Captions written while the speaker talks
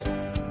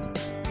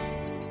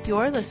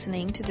You're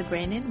listening to the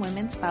Brandon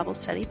Women's Bible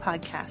Study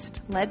Podcast,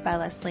 led by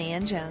Leslie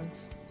Ann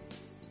Jones.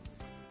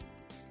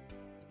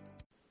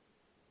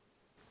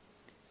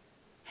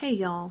 Hey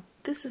y'all,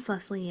 this is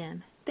Leslie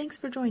Ann. Thanks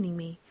for joining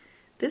me.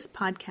 This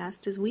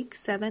podcast is week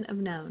 7 of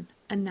Known,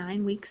 a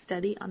 9-week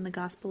study on the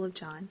Gospel of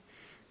John.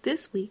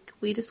 This week,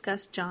 we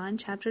discuss John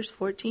chapters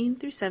 14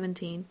 through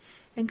 17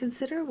 and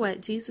consider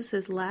what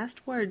Jesus'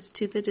 last words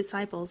to the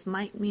disciples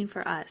might mean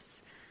for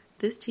us.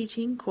 This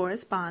teaching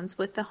corresponds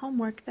with the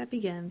homework that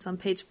begins on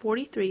page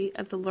 43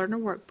 of the Learner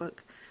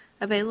Workbook,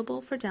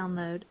 available for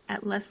download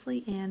at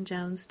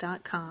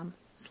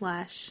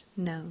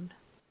leslieannjones.com/known.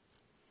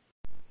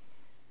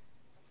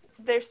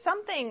 There's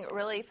something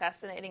really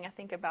fascinating, I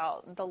think,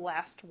 about the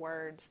last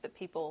words that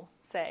people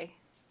say,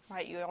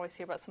 right? You always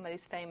hear about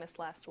somebody's famous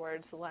last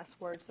words, the last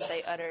words that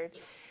they uttered.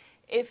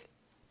 If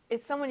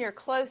it's someone you're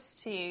close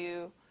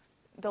to,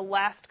 the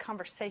last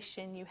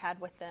conversation you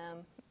had with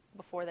them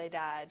before they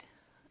died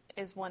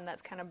is one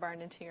that's kind of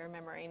burned into your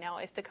memory. Now,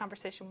 if the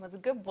conversation was a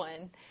good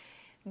one,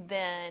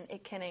 then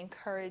it can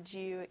encourage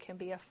you. It can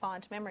be a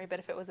fond memory. But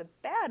if it was a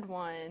bad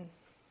one,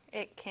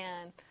 it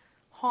can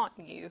haunt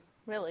you,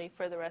 really,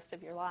 for the rest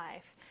of your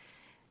life.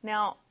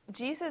 Now,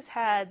 Jesus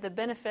had the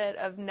benefit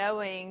of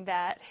knowing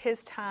that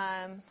his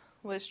time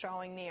was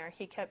drawing near.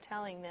 He kept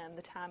telling them,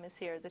 the time is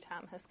here, the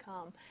time has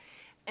come.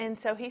 And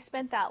so he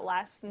spent that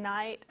last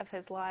night of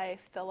his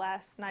life, the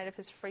last night of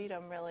his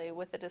freedom, really,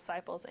 with the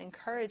disciples,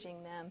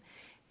 encouraging them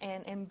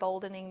and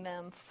emboldening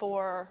them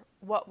for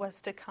what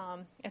was to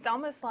come. It's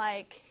almost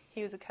like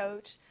he was a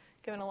coach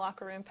giving a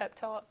locker room pep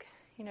talk.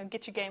 You know,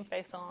 get your game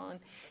face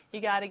on.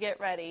 You got to get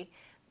ready.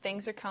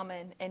 Things are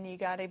coming, and you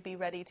got to be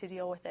ready to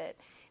deal with it.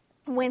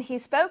 When he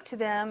spoke to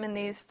them in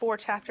these 4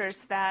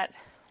 chapters that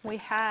we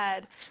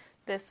had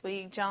this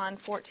week, John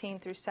 14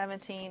 through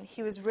 17,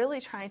 he was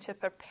really trying to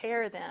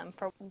prepare them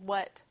for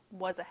what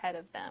was ahead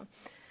of them.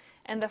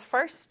 And the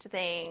first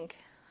thing,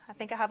 I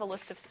think I have a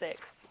list of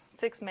 6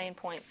 main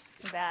points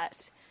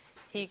that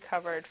he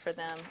covered for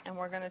them, and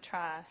we're going to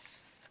try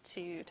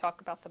to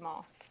talk about them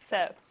all.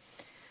 So,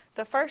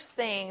 the first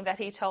thing that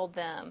he told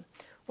them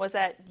was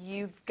that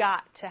you've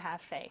got to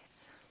have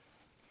faith.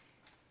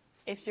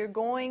 If you're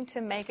going to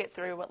make it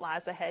through what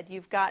lies ahead,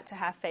 you've got to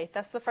have faith.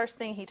 That's the first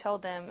thing he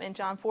told them in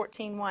John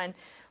 14:1.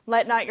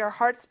 Let not your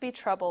hearts be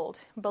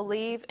troubled.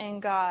 Believe in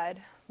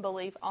God.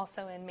 Believe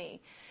also in me.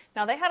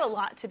 Now, they had a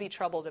lot to be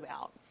troubled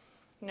about.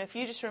 You know, if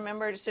you just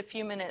remember just a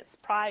few minutes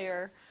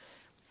prior,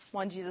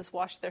 when Jesus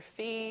washed their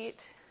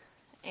feet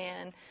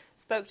and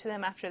spoke to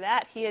them after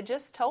that, he had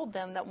just told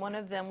them that one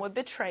of them would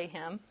betray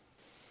him.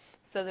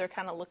 So they're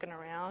kind of looking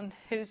around.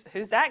 Who's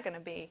that going to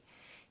be?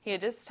 He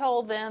had just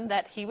told them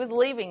that he was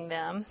leaving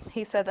them.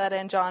 He said that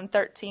in John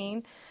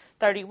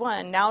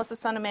 13:31. Now is the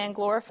Son of Man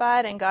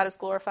glorified, and God is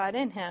glorified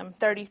in him.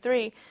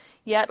 33.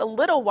 Yet a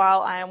little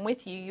while I am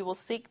with you, you will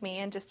seek me,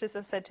 and just as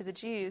I said to the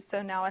Jews,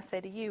 so now I say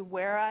to you,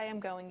 where I am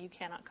going, you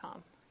cannot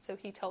come. So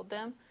he told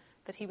them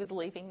that he was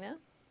leaving them.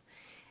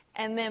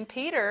 And then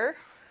Peter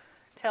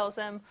tells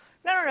him,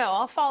 no,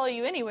 I'll follow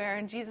you anywhere.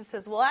 And Jesus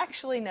says, well,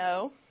 actually,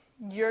 no,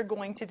 you're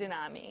going to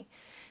deny me.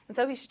 And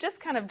so he's just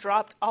kind of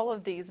dropped all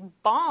of these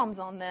bombs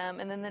on them.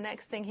 And then the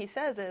next thing he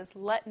says is,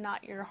 let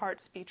not your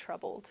hearts be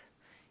troubled.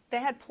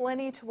 They had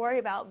plenty to worry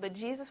about, but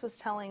Jesus was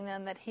telling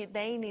them that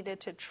they needed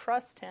to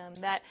trust him,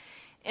 that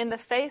in the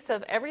face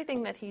of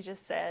everything that he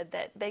just said,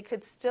 that they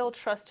could still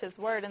trust his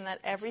word and that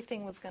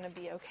everything was going to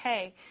be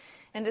okay.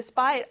 And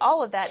despite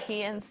all of that,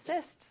 he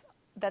insists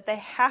that they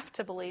have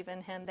to believe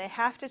in him. They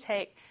have to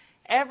take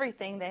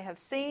everything they have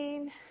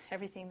seen,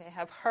 everything they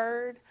have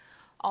heard,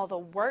 all the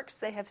works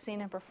they have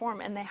seen and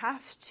performed, and they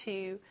have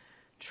to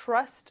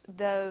trust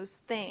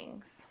those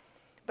things.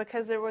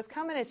 Because there was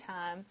coming a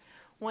time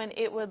when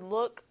it would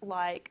look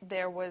like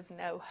there was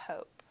no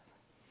hope.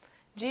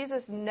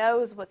 Jesus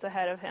knows what's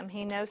ahead of him.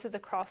 He knows that the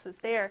cross is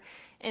there,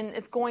 and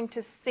it's going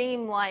to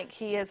seem like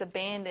he has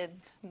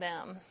abandoned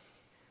them.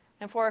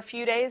 And for a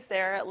few days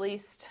there, at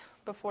least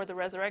before the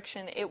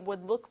resurrection, it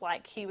would look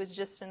like he was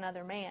just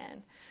another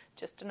man,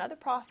 just another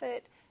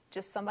prophet,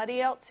 just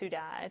somebody else who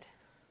died.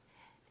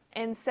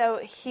 And so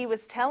he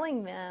was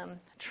telling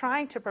them,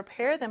 trying to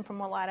prepare them from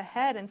what lied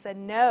ahead, and said,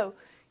 no,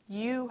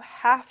 you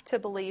have to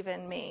believe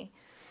in me.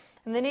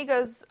 And then he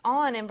goes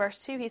on in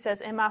verse 2, he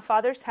says, in my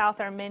Father's house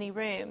are many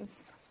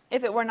rooms.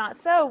 If it were not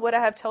so, would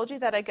I have told you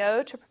that I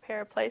go to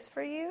prepare a place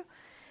for you?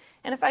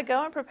 And if I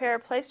go and prepare a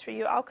place for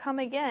you, I'll come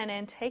again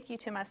and take you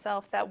to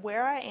myself, that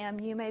where I am,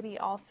 you may be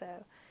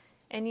also.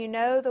 And you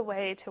know the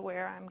way to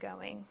where I'm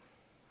going.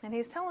 And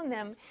he's telling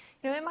them,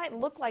 it might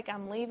look like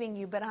I'm leaving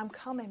you, but I'm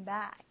coming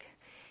back.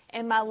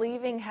 And my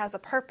leaving has a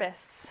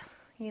purpose.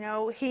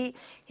 He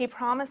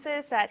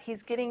promises that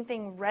he's getting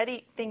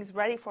things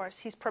ready for us.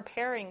 He's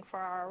preparing for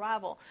our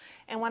arrival.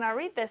 And when I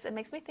read this, it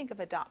makes me think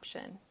of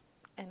adoption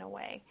in a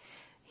way.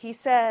 He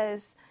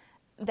says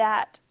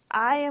that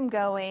I am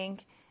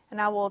going and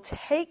I will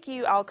take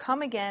you, I'll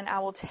come again, I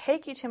will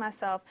take you to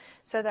myself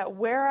so that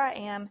where I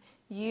am,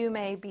 you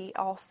may be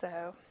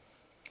also.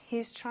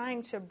 He's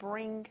trying to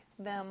bring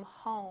them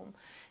home.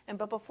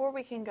 But before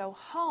we can go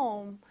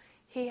home,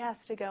 He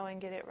has to go and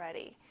get it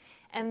ready.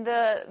 And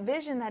the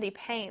vision that he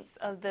paints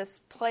of this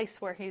place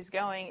where he's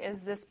going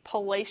is this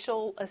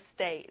palatial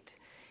estate.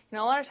 You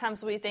know, a lot of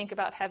times we think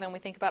about heaven, we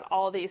think about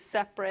all these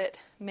separate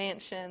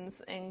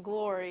mansions and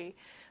glory.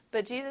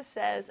 But Jesus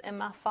says, in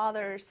my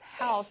Father's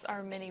house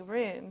are many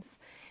rooms.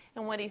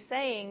 And what he's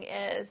saying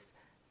is,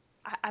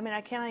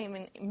 I can't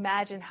even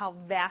imagine how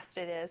vast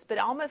it is, but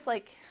almost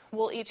like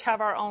we'll each have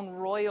our own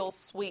royal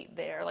suite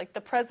there, like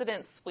the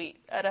president's suite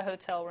at a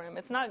hotel room.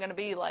 It's not going to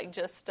be like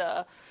just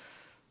a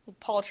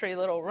paltry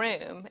little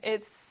room.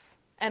 It's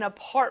an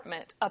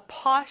apartment, a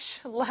posh,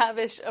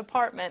 lavish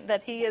apartment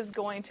that he is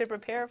going to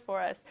prepare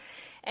for us.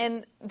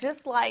 And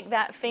just like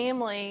that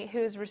family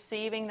who's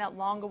receiving that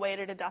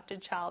long-awaited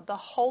adopted child, the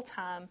whole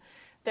time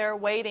they're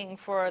waiting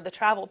for the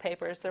travel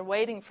papers, they're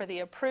waiting for the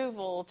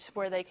approval to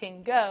where they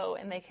can go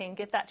and they can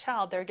get that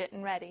child, they're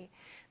getting ready.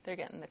 They're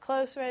getting the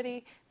clothes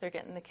ready. They're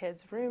getting the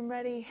kid's room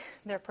ready.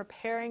 They're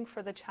preparing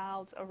for the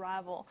child's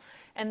arrival.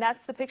 And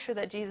that's the picture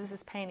that Jesus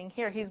is painting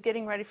here. He's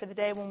getting ready for the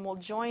day when we'll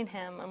join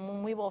him and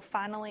when we will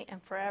finally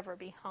and forever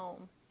be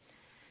home.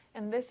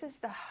 And this is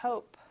the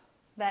hope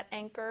that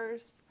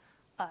anchors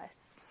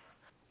us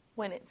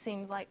when it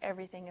seems like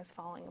everything is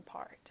falling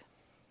apart.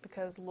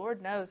 Because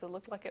Lord knows it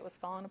looked like it was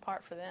falling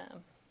apart for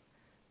them.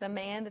 The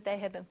man that they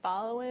had been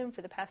following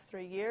for the past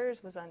 3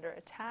 years was under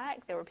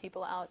attack. There were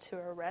people out to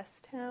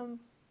arrest him.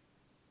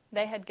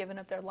 They had given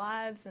up their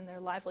lives and their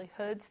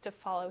livelihoods to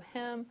follow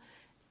him,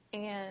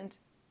 and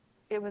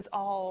it was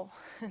all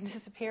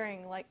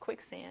disappearing like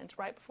quicksand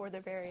right before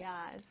their very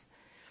eyes.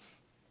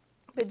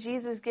 But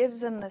Jesus gives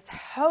them this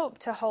hope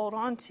to hold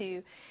on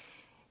to.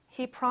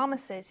 He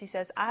promises, he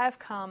says, I have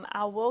come,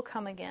 I will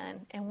come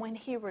again, and when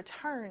he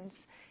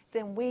returns,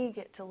 then we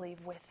get to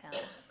leave with him.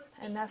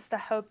 And that's the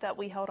hope that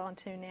we hold on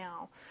to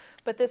now.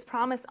 But this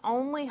promise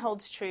only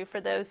holds true for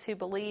those who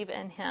believe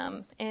in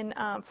him. In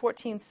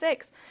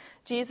 14:6,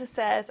 Jesus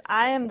says,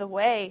 I am the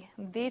way,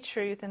 the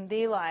truth, and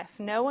the life.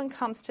 No one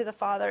comes to the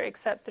Father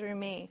except through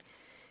me.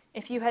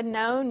 If you had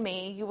known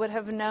me, you would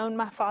have known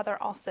my Father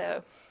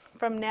also.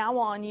 From now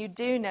on, you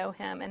do know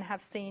him and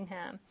have seen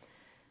him.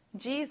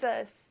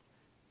 Jesus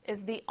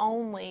is the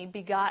only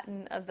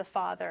begotten of the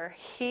Father.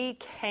 He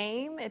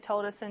came, it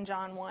told us in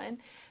John 1,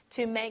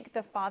 to make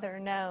the Father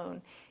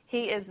known.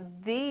 He is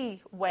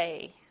the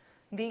way,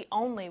 the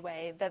only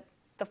way that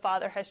the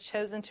Father has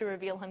chosen to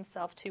reveal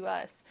himself to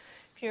us.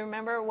 If you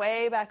remember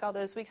way back all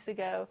those weeks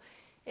ago,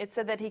 it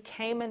said that he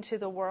came into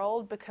the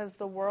world because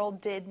the world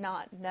did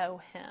not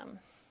know him.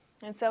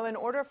 And so in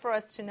order for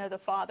us to know the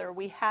Father,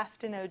 we have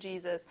to know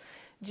Jesus.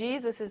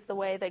 Jesus is the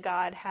way that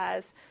God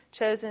has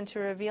chosen to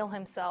reveal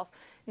himself.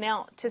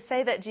 Now, to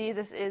say that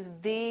Jesus is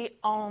the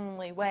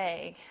only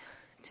way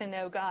to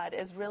know God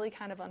is really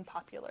kind of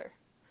unpopular.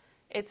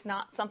 It's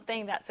not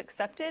something that's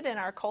accepted in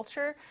our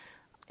culture.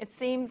 It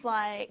seems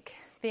like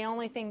the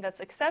only thing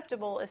that's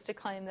acceptable is to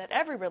claim that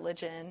every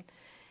religion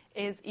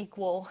is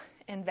equal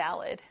and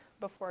valid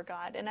before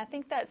God. And I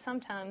think that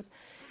sometimes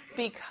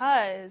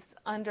because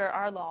under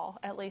our law,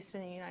 at least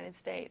in the United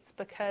States,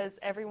 because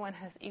everyone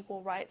has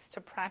equal rights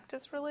to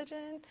practice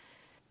religion,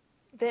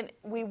 then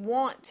we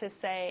want to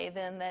say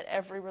then that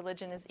every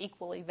religion is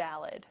equally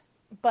valid.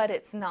 But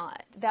it's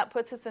not. That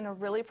puts us in a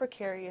really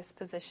precarious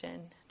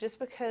position. Just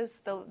because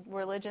the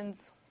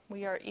religions,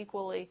 we are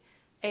equally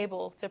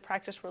able to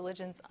practice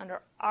religions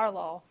under our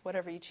law,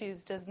 whatever you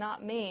choose, does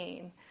not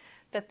mean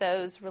that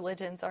those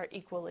religions are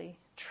equally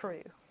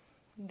true.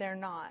 They're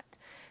not.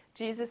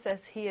 Jesus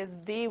says he is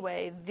the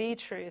way, the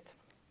truth.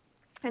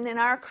 And in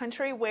our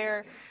country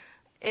where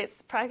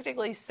it's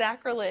practically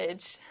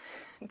sacrilege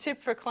to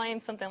proclaim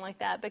something like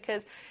that,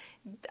 because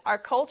our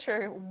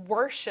culture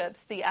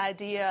worships the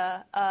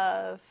idea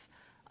of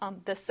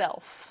the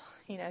self.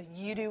 You know,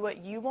 you do what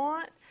you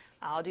want,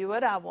 I'll do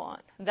what I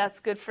want.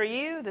 That's good for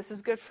you, this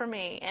is good for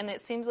me. And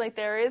it seems like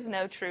there is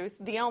no truth.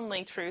 The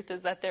only truth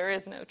is that there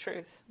is no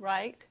truth,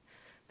 right?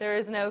 There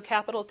is no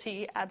capital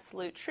T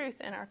absolute truth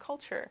in our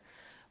culture.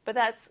 But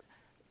that's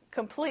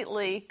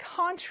completely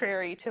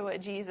contrary to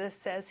what Jesus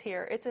says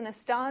here. It's an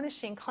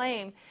astonishing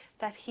claim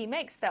that he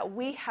makes that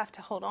we have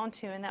to hold on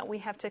to and that we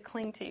have to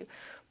cling to.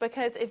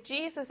 Because if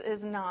Jesus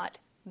is not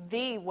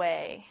the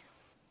way,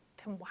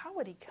 then why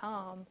would he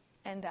come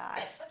and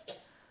die?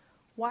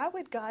 Why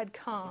would God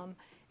come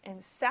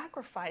and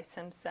sacrifice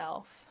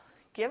himself,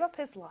 give up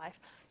his life,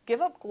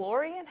 give up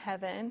glory in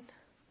heaven,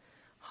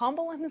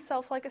 humble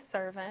himself like a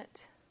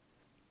servant,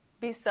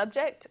 be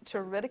subject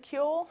to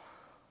ridicule,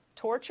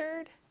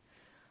 tortured,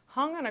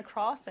 hung on a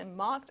cross and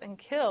mocked and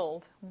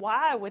killed?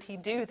 Why would he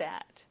do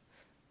that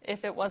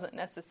if it wasn't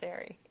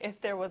necessary,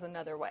 if there was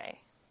another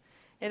way?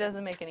 It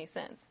doesn't make any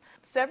sense.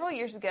 Several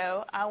years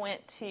ago, I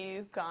went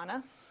to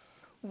Ghana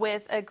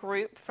with a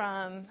group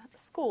from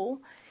school,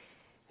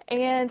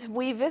 and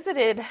we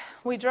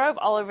drove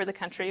all over the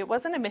country. It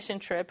wasn't a mission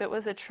trip. It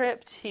was a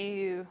trip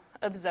to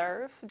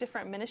observe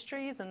different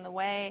ministries and the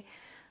way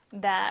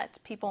that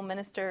people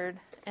ministered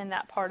in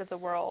that part of the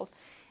world.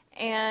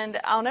 And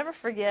I'll never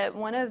forget,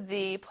 one of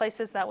the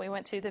places that we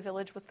went to, the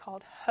village was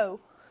called Ho.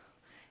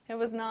 It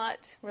was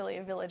not really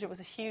a village. It was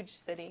a huge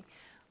city.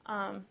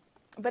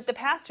 But the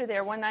pastor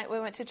there, one night we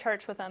went to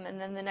church with him,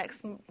 and then the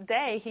next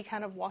day he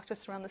kind of walked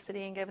us around the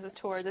city and gave us a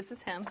tour. This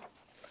is him.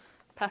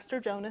 Pastor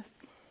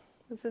Jonas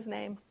was his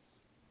name.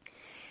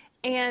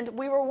 And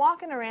we were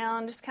walking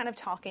around just kind of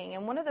talking,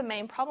 and one of the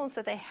main problems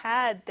that they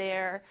had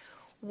there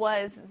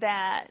was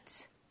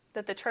that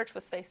the church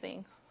was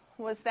facing,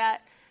 was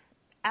that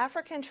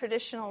African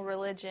traditional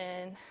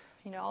religion,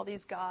 all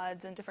these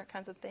gods and different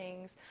kinds of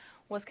things,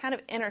 was kind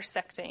of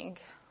intersecting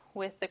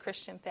with the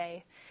Christian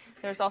faith.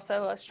 There's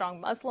also a strong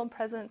Muslim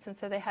presence, and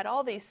so they had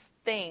all these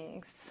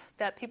things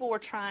that people were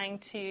trying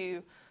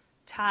to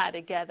tie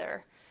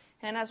together.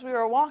 And as we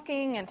were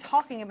walking and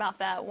talking about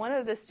that, one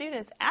of the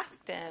students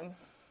asked him,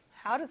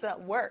 how does that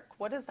work?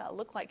 What does that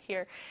look like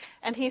here?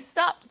 And he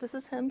stopped. This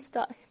is him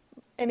stop.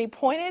 And he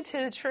pointed to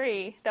the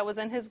tree that was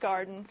in his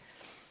garden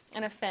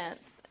and a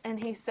fence.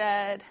 And he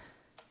said,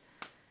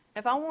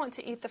 if I want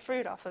to eat the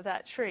fruit off of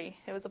that tree,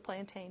 it was a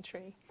plantain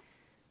tree,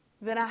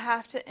 then I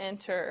have to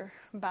enter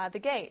by the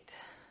gate.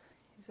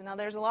 He said, now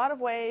there's a lot of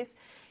ways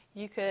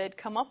you could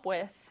come up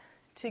with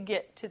to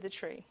get to the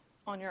tree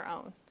on your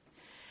own.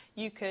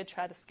 You could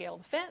try to scale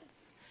the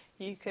fence.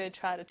 You could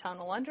try to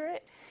tunnel under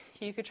it.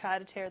 You could try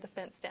to tear the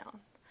fence down.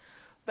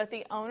 But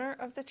the owner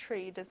of the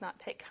tree does not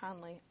take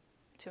kindly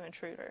to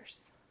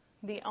intruders.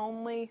 The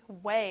only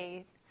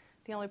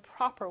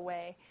proper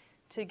way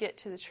to get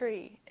to the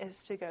tree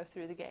is to go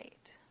through the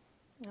gate.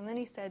 And then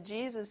he said,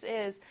 Jesus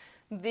is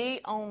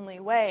the only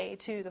way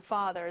to the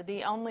Father,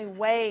 the only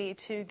way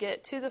to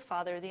get to the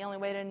Father, the only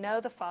way to know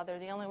the Father,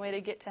 the only way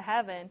to get to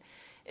heaven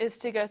is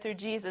to go through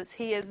Jesus.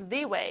 He is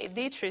the way,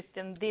 the truth,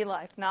 and the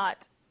life,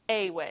 not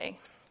a way.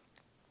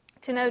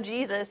 To know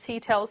Jesus, he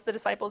tells the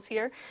disciples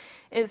here,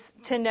 is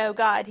to know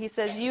God. He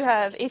says,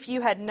 if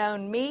you had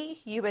known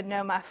me, you would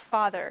know my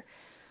Father.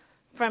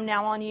 From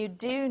now on, you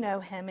do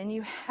know him, and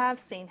you have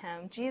seen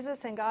him.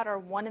 Jesus and God are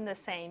one and the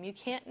same. You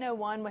can't know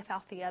one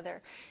without the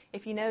other.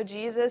 If you know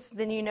Jesus,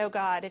 then you know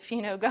God. If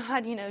you know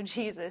God, you know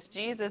Jesus.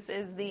 Jesus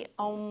is the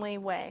only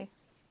way.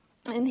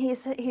 And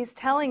he's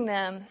telling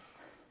them,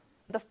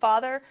 the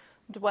Father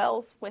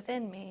dwells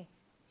within me.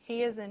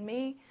 He is in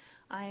me.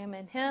 I am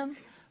in him.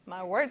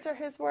 My words are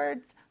his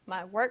words.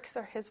 My works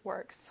are his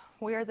works.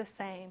 We are the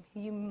same.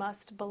 You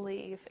must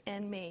believe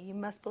in me. You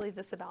must believe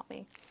this about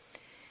me.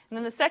 And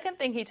then the second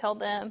thing he told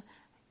them,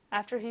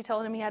 after he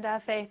told them he had to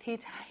have faith,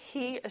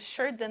 he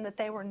assured them that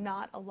they were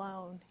not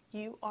alone.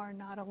 You are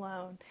not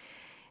alone.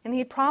 And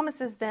he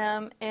promises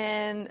them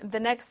in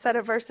the next set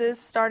of verses,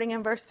 starting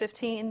in verse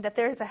 15, that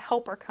there is a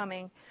helper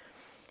coming.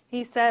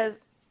 He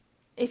says,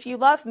 if you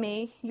love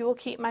me, you will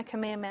keep my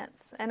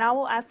commandments, and I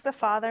will ask the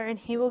Father, and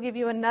he will give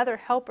you another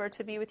helper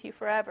to be with you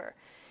forever,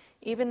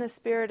 even the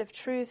Spirit of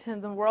truth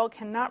whom the world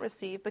cannot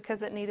receive,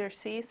 because it neither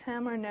sees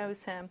him or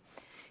knows him.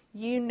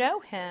 You know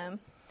him,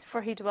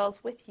 for he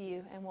dwells with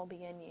you and will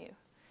be in you.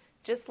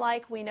 Just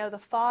like we know the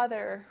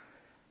Father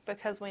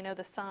because we know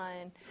the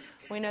Son,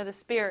 we know the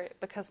Spirit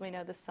because we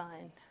know the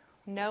Son.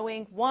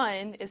 Knowing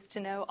one is to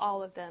know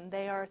all of them.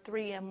 They are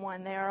three in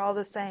one. They are all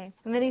the same.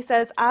 And then he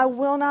says, I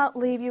will not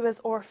leave you as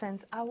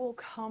orphans. I will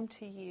come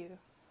to you.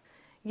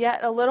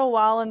 Yet a little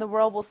while and the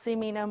world will see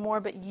me no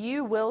more, but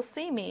you will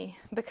see me.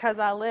 Because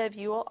I live,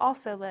 you will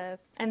also live.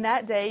 And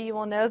that day you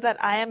will know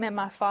that I am in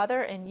my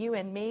Father, and you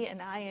in me,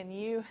 and I in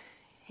you.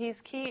 He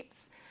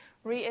keeps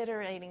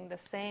reiterating the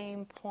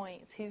same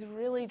points. He's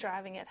really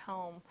driving it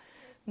home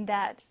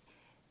that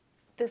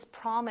this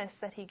promise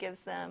that he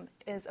gives them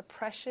is a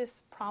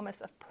precious promise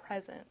of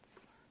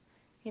presence.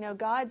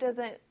 God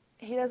doesn't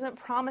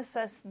promise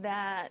us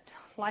that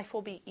life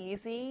will be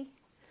easy.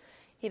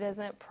 He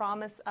doesn't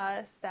promise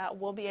us that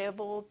we'll be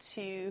able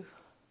to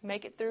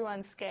make it through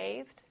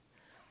unscathed,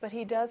 but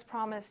he does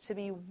promise to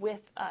be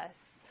with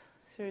us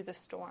through the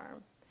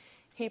storm.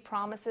 He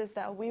promises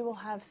that we will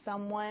have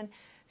someone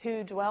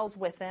who dwells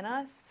within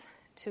us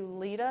to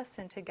lead us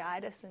and to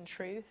guide us in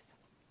truth.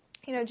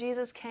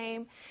 Jesus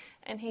came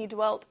and he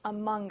dwelt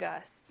among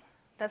us.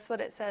 That's what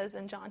it says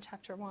in John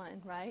chapter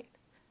 1, right?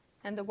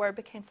 And the Word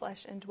became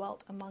flesh and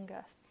dwelt among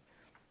us.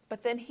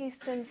 But then he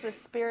sends the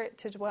Spirit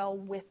to dwell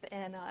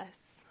within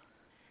us.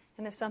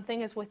 And if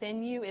something is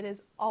within you, it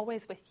is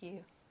always with you.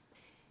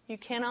 You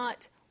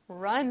cannot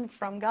run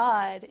from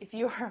God if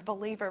you are a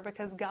believer,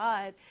 because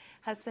God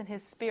has sent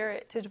his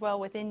Spirit to dwell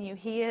within you.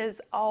 He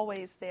is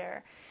always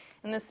there.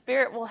 And the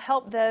Spirit will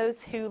help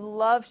those who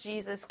love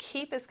Jesus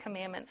keep his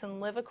commandments and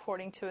live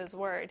according to his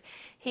word.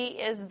 He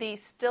is the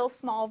still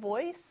small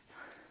voice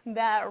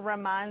that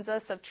reminds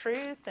us of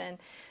truth and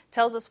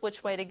tells us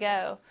which way to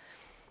go.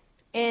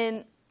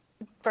 In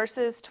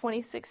verses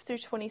 26 through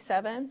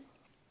 27,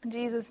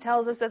 Jesus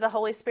tells us that the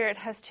Holy Spirit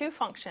has two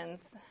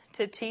functions: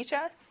 to teach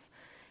us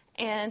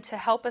and to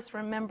help us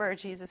remember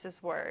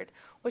Jesus' word,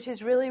 which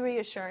is really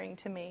reassuring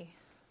to me,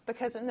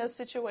 because in those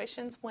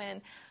situations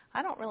when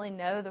I don't really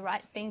know the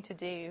right thing to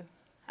do,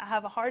 I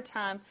have a hard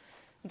time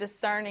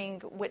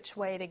discerning which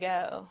way to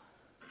go,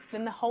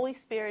 then the Holy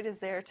Spirit is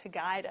there to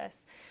guide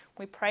us.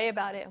 We pray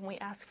about it and we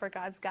ask for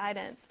God's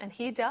guidance, and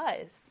he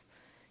does.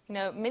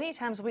 Many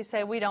times we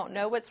say we don't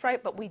know what's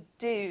right, but we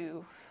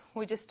do.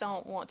 We just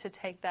don't want to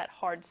take that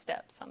hard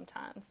step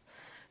sometimes.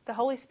 The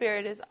Holy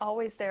Spirit is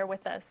always there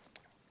with us.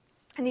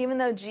 And even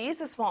though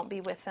Jesus won't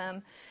be with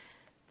them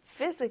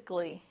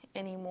physically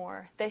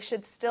anymore, they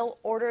should still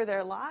order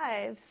their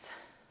lives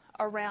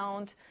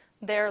around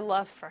their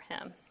love for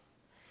him.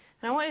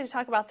 And I wanted to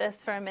talk about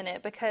this for a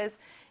minute because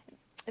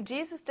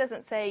Jesus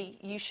doesn't say,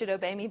 you should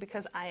obey me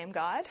because I am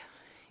God.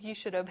 You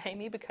should obey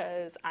me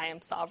because I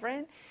am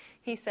sovereign.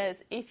 He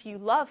says, if you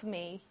love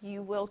me,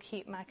 you will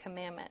keep my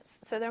commandments.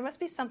 So there must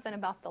be something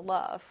about the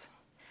love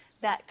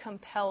that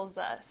compels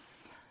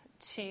us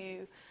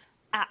to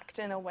act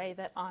in a way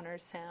that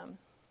honors him.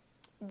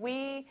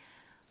 We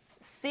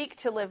seek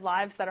to live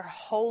lives that are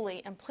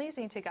holy and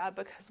pleasing to God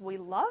because we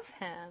love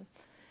him.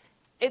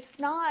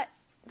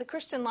 The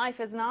Christian life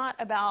is not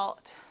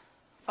about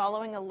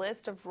following a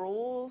list of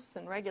rules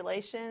and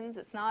regulations.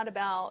 It's not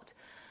about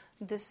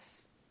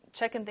this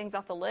checking things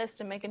off the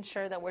list and making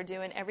sure that we're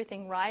doing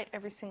everything right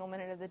every single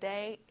minute of the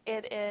day.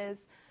 It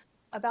is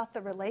about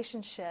the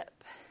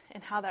relationship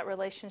and how that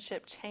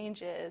relationship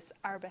changes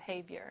our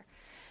behavior.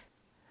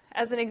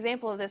 As an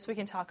example of this, we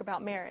can talk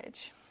about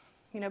marriage.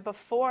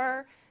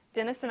 Before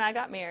Dennis and I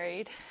got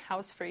married, I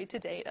was free to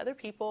date other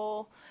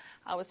people.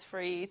 I was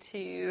free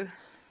to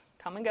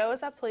come and go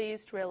as I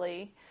pleased,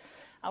 really.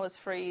 I was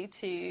free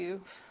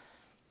to,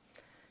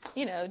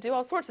 do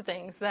all sorts of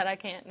things that I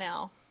can't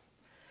now.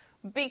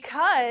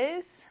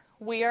 Because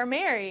we are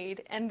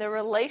married and the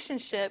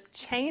relationship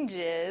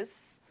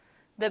changes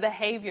the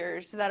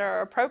behaviors that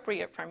are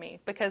appropriate for me,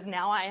 because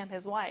now I am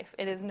his wife.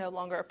 It is no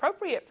longer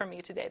appropriate for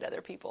me to date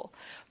other people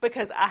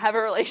because I have a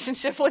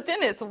relationship with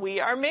Dennis. We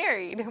are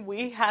married.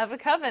 We have a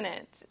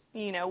covenant.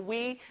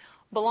 We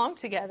belong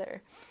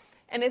together.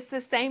 And it's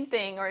the same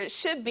thing, or it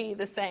should be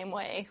the same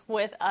way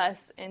with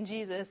us and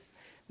Jesus.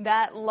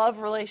 That love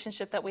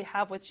relationship that we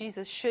have with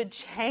Jesus should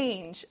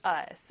change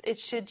us. It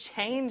should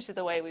change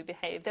the way we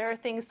behave. There are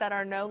things that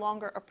are no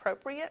longer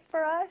appropriate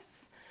for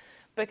us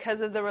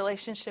because of the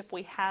relationship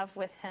we have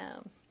with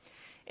him.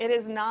 It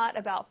is not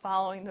about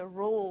following the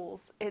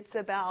rules. It's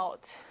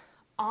about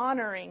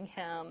honoring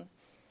him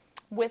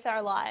with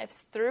our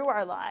lives, through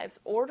our lives,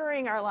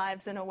 ordering our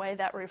lives in a way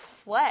that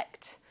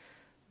reflect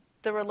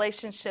the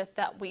relationship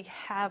that we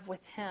have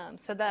with him,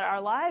 so that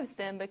our lives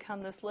then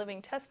become this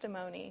living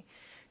testimony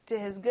to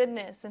his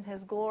goodness and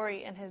his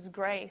glory and his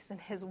grace and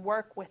his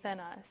work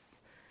within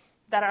us.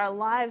 That our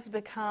lives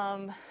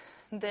become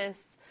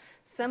this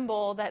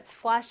symbol that's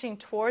flashing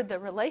toward the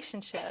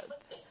relationship.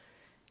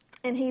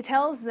 And he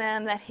tells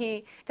them that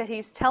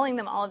he's telling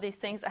them all of these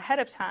things ahead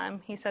of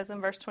time. He says in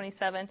verse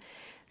 27,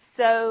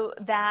 so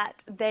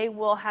that they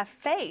will have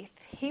faith.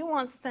 He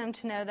wants them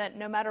to know that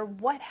no matter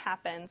what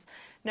happens,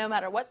 no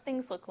matter what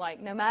things look like,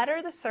 no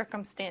matter the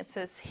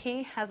circumstances,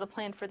 he has a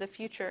plan for the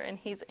future and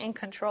he's in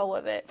control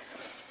of it.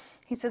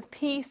 He says,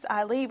 peace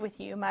I leave with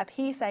you, my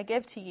peace I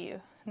give to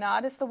you.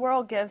 Not as the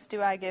world gives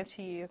do I give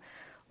to you.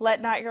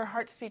 Let not your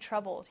hearts be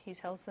troubled. He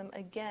tells them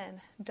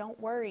again, don't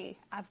worry,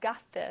 I've got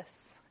this.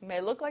 It may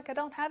look like I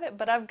don't have it,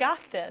 but I've got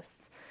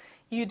this.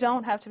 You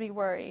don't have to be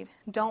worried.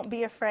 Don't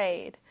be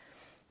afraid.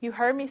 You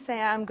heard me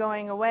say I'm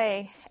going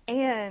away,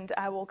 and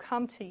I will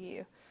come to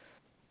you.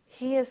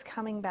 He is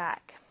coming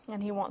back,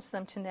 and he wants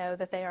them to know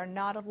that they are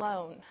not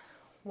alone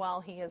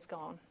while he is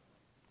gone.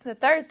 The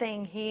third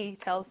thing he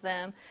tells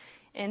them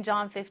in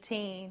John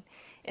 15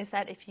 is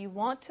that if you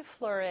want to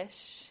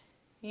flourish,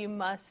 you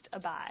must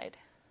abide.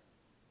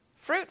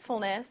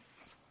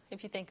 Fruitfulness,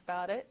 if you think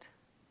about it,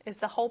 is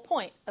the whole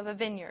point of a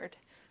vineyard.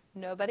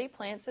 Nobody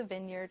plants a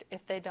vineyard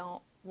if they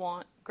don't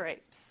want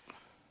grapes.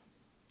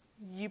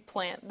 You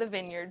plant the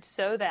vineyard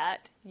so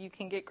that you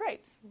can get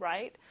grapes,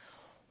 right?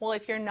 Well,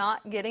 if you're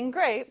not getting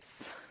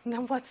grapes,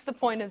 then what's the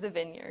point of the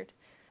vineyard?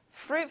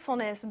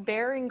 Fruitfulness,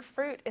 bearing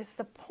fruit, is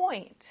the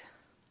point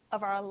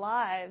of our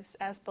lives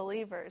as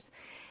believers.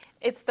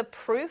 It's the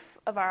proof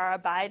of our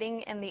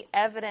abiding and the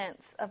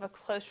evidence of a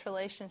close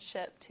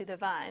relationship to the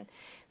vine.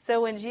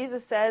 So when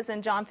Jesus says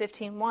in John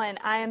 15:1,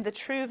 I am the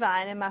true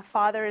vine and my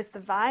Father is the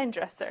vine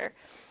dresser.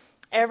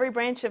 Every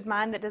branch of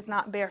mine that does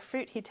not bear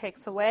fruit he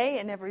takes away,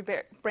 and every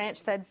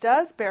branch that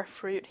does bear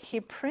fruit he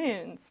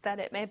prunes, that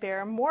it may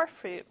bear more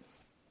fruit.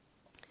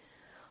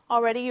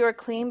 Already you are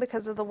clean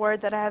because of the word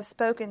that I have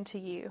spoken to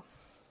you.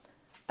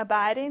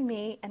 Abide in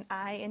me and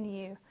I in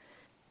you.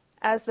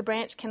 As the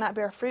branch cannot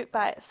bear fruit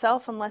by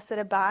itself unless it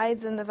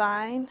abides in the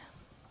vine,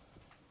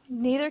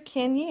 neither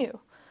can you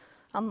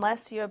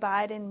unless you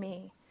abide in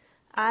me.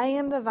 I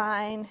am the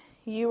vine,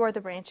 you are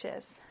the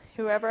branches.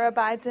 Whoever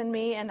abides in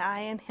me and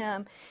I in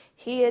him,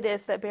 he it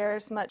is that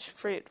bears much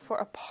fruit. For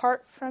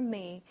apart from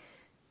me,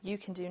 you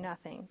can do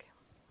nothing.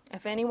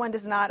 If anyone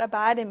does not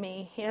abide in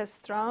me, he is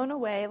thrown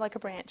away like a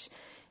branch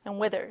and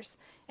withers.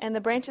 And the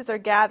branches are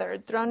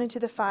gathered, thrown into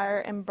the fire,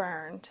 and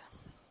burned.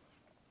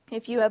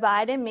 If you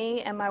abide in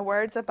me and my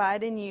words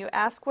abide in you,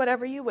 ask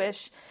whatever you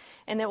wish,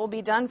 and it will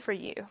be done for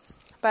you.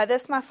 By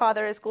this my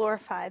Father is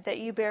glorified, that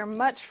you bear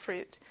much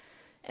fruit,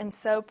 and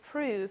so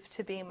prove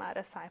to be my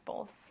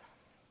disciples.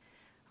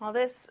 Well,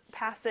 this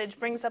passage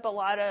brings up a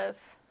lot of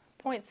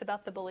points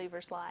about the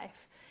believer's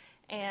life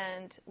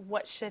and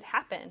what should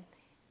happen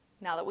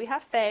now that we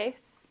have faith,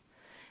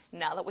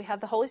 now that we have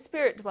the Holy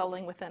Spirit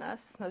dwelling within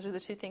us. Those are the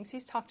two things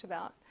he's talked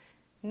about.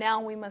 Now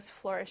we must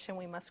flourish and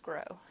we must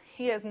grow.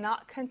 He is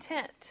not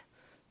content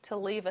to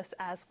leave us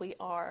as we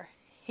are.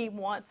 He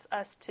wants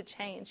us to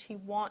change. He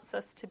wants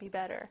us to be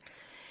better.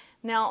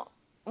 Now,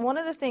 one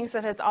of the things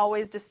that has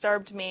always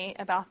disturbed me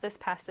about this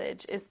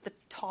passage is the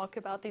talk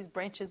about these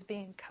branches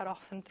being cut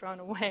off and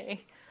thrown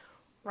away,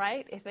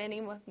 right? If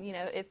anyone,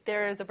 if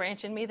there is a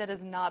branch in me that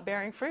is not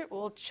bearing fruit,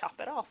 we'll chop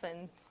it off.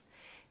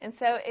 And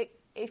so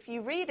if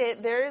you read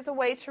it, there is a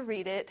way to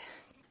read it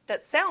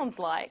that sounds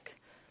like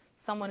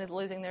someone is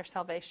losing their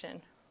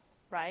salvation,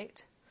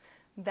 right?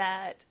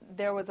 That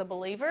there was a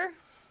believer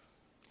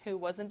who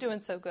wasn't doing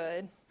so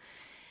good,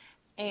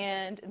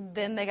 and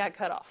then they got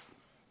cut off.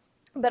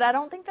 But I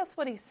don't think that's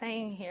what he's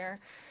saying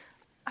here.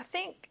 I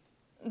think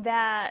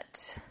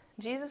that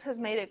Jesus has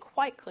made it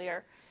quite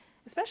clear,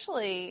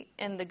 especially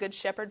in the Good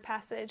Shepherd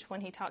passage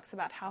when he talks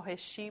about how his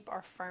sheep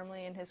are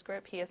firmly in his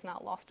grip. He has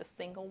not lost a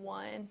single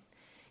one.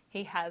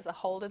 He has a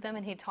hold of them,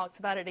 and he talks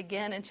about it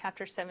again in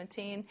chapter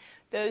 17.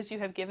 Those you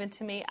have given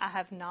to me, I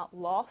have not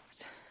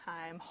lost.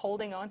 I am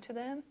holding on to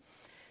them.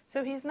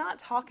 So he's not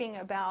talking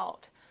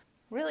about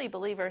really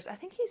believers. I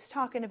think he's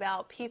talking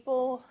about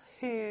people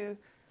who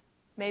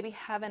maybe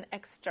have an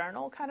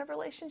external kind of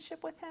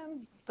relationship with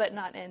him, but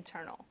not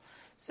internal.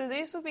 So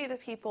these would be the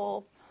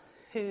people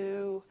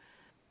who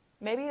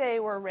maybe they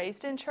were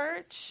raised in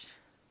church,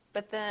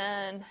 but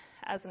then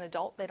as an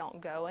adult they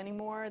don't go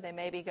anymore. They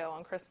maybe go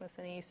on Christmas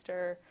and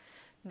Easter.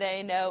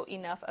 They know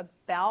enough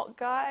about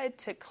God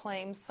to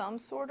claim some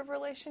sort of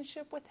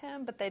relationship with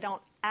him, but they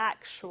don't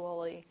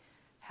actually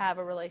have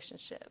a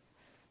relationship.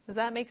 Does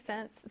that make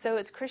sense? So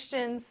it's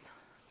Christians,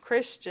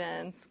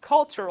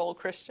 cultural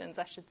Christians,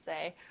 I should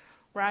say,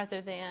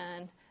 rather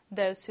than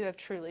those who have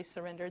truly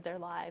surrendered their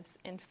lives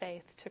in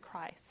faith to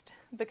Christ,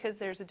 because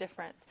there's a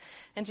difference.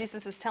 And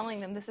Jesus is telling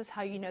them, this is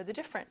how you know the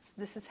difference.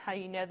 This is how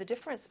you know the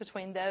difference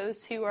between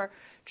those who are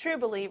true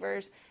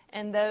believers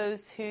and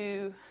those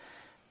who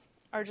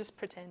are just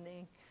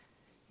pretending,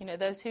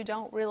 those who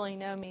don't really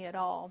know me at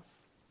all.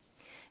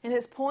 And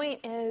his point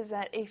is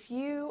that if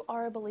you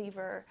are a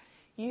believer,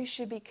 you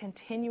should be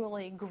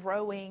continually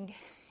growing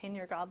in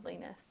your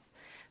godliness.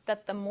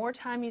 That the more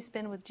time you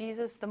spend with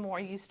Jesus, the more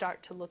you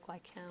start to look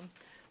like him.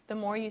 The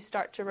more you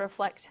start to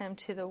reflect him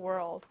to the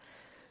world.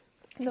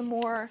 The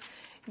more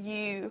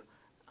you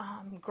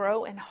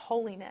grow in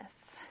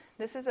holiness.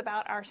 This is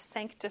about our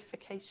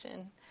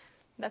sanctification.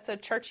 That's a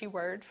churchy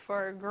word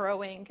for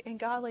growing in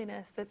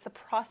godliness. That's the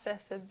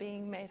process of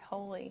being made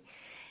holy.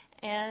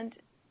 And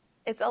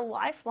it's a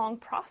lifelong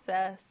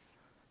process.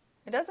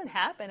 It doesn't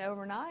happen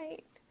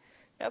overnight.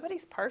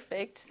 Nobody's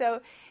perfect. So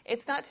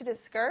it's not to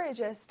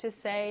discourage us to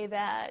say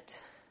that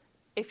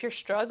if you're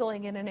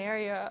struggling in an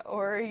area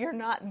or you're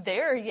not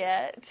there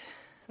yet,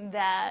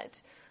 that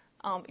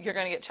you're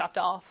going to get chopped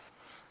off.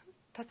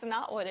 That's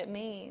not what it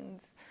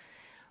means.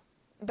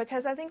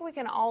 Because I think we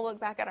can all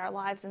look back at our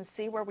lives and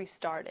see where we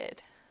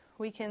started.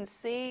 We can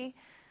see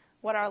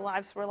what our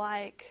lives were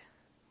like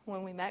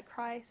when we met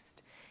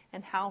Christ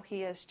and how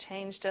he has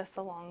changed us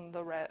along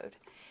the road.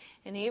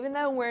 And even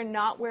though we're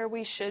not where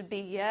we should be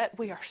yet,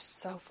 we are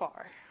so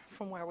far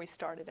from where we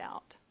started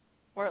out.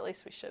 Or at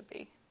least we should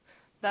be.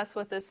 That's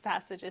what this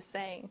passage is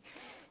saying.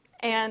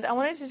 And I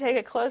wanted to take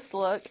a close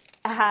look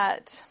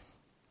at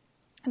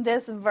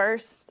this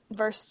verse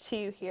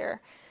 2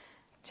 here.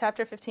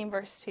 Chapter 15,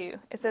 verse 2.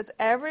 It says,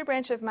 every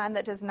branch of mine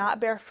that does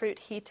not bear fruit,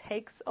 he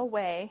takes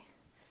away.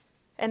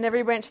 And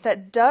every branch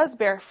that does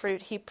bear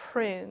fruit, he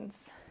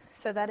prunes,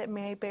 so that it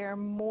may bear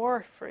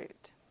more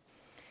fruit.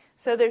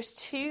 So there's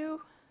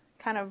two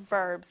kind of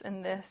verbs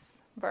in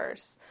this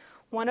verse.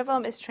 One of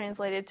them is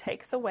translated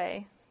takes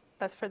away.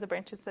 That's for the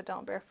branches that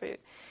don't bear fruit.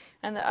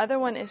 And the other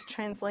one is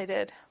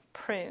translated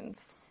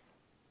prunes.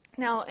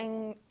 Now,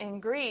 in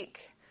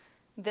Greek,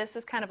 this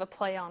is kind of a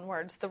play on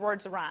words. The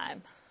words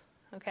rhyme.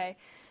 Okay?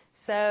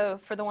 So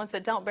for the ones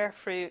that don't bear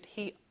fruit,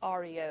 he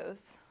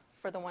arios.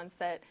 For the ones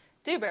that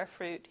do bear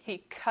fruit,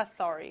 he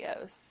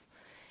katharios.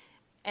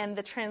 And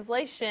the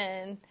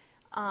translation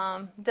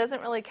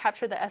doesn't really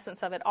capture the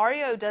essence of it.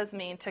 Ario does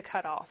mean to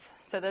cut off.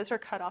 So those are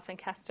cut off and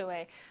cast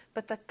away.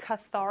 But the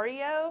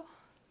kathario,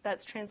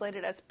 that's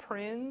translated as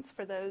prunes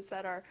for those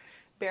that are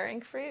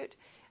bearing fruit,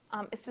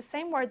 it's the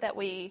same word that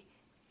we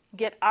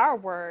get our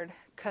word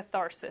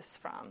catharsis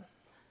from.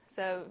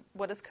 So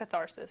what is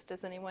catharsis?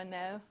 Does anyone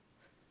know?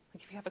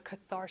 Like if you have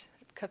a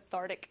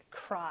cathartic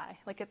cry,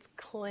 like it's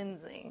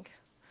cleansing.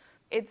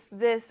 It's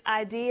this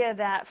idea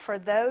that for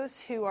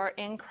those who are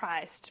in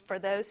Christ, for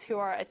those who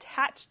are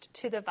attached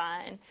to the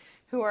vine,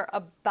 who are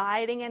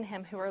abiding in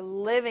him, who are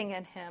living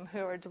in him, who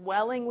are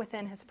dwelling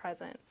within his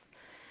presence,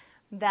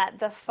 that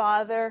the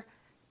Father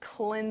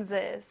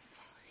cleanses,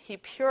 he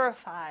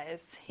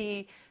purifies,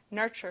 he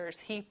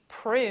nurtures, he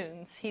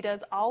prunes, he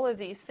does all of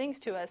these things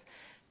to us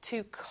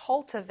to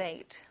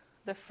cultivate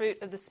the fruit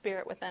of the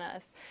Spirit within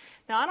us.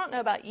 Now, I don't know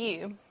about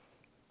you,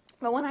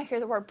 But when I hear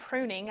the word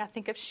pruning, I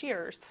think of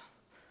shears,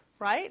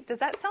 right? Does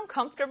that sound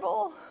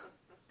comfortable?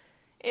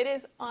 It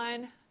is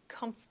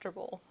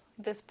uncomfortable,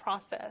 this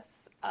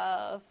process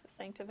of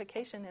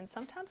sanctification, and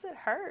sometimes it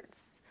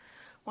hurts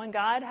when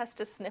God has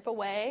to snip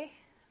away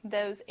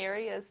those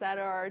areas that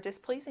are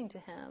displeasing to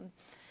Him,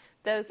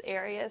 those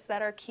areas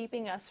that are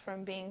keeping us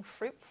from being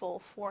fruitful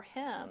for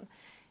Him.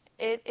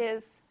 It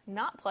is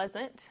not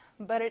pleasant,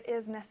 but it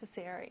is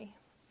necessary.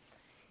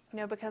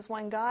 Because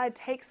when God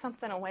takes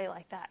something away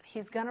like that,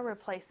 He's going to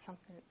replace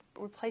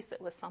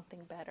it with something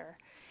better.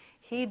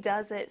 He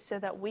does it so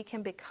that we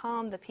can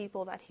become the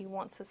people that He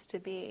wants us to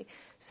be,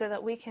 so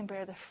that we can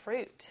bear the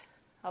fruit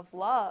of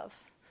love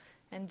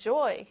and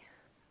joy.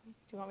 Do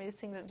you want me to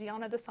sing it? Do y'all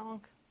know the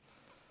song?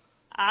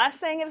 I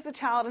sang it as a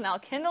child, and now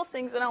Kendall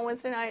sings it on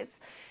Wednesday nights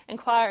in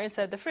choir and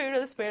said, the fruit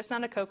of the Spirit's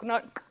not a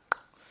coconut.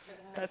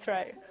 That's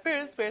right. Fruit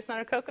of the Spirit's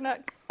not a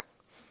coconut.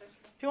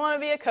 If you want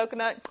to be a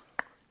coconut,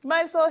 you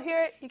might as well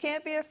hear it. You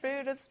can't be a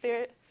fruit of the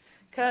Spirit,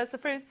 because the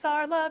fruits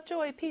are love,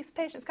 joy, peace,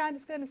 patience,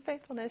 kindness, goodness,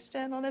 faithfulness,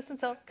 gentleness, and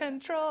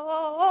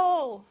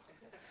self-control.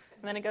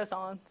 And then it goes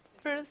on.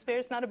 Fruit of the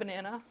Spirit's not a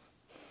banana.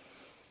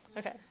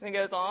 Okay. And it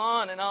goes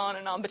on and on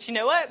and on. But you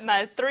know what?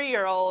 My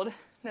 3-year-old,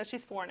 no,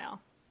 she's 4 now.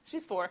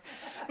 She's 4.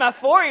 My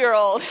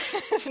 4-year-old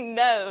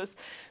knows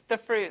the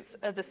fruits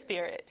of the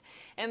Spirit.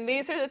 And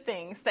these are the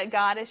things that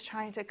God is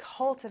trying to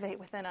cultivate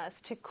within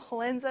us, to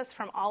cleanse us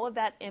from all of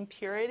that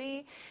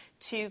impurity,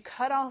 to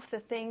cut off the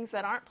things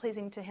that aren't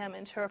pleasing to Him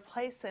and to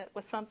replace it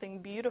with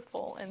something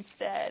beautiful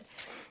instead.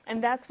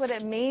 And that's what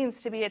it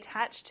means to be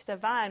attached to the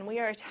vine. We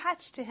are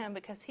attached to Him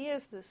because He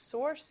is the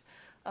source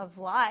of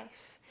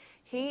life.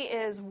 He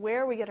is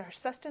where we get our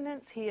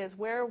sustenance. He is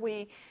where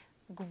we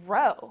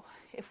grow.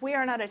 If we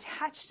are not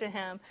attached to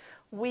Him,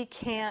 we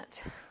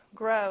can't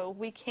grow.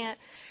 We can't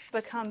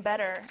become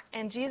better.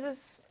 And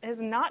Jesus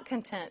is not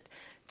content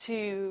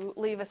to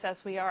leave us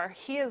as we are.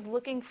 He is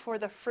looking for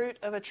the fruit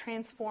of a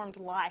transformed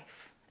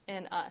life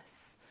in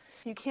us.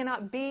 You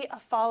cannot be a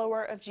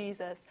follower of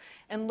Jesus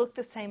and look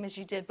the same as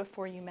you did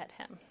before you met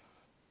Him.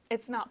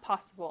 It's not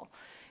possible.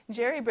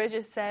 Jerry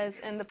Bridges says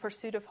in The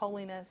Pursuit of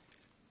Holiness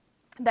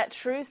that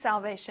true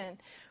salvation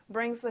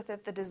brings with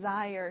it the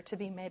desire to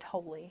be made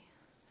holy.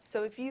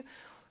 So if you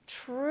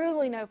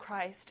truly know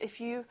Christ, if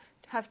you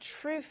have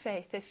true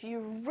faith, if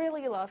you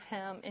really love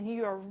Him and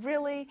you are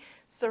really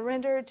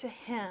surrendered to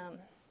Him,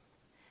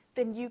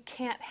 then you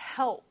can't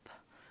help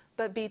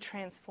but be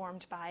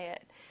transformed by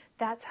it.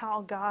 That's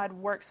how God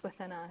works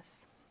within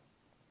us.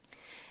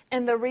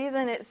 And the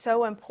reason it's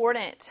so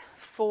important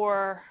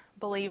for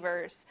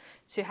believers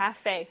to have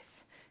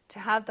faith, to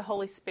have the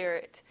Holy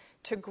Spirit,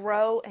 to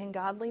grow in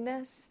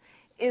godliness,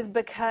 is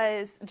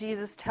because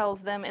Jesus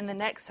tells them in the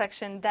next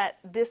section that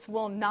this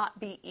will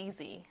not be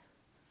easy.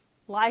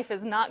 Life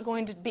is not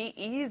going to be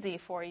easy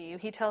for you.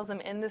 He tells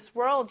them, in this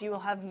world you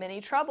will have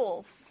many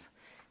troubles.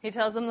 He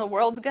tells them the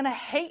world's going to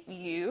hate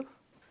you.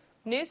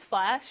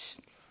 Newsflash,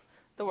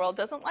 the world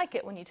doesn't like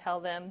it when you tell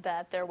them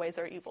that their ways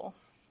are evil.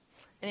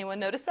 Anyone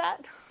notice that?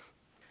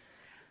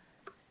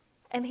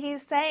 And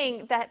He's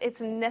saying that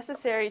it's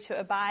necessary to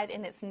abide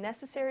and it's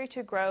necessary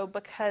to grow,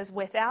 because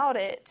without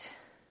it,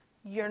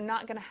 you're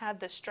not going to have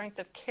the strength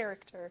of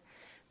character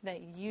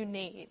that you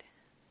need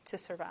to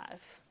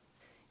survive.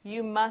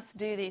 You must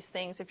do these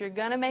things. If you're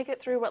going to make it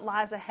through what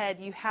lies ahead,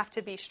 you have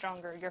to be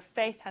stronger. Your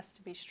faith has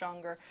to be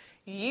stronger.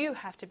 You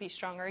have to be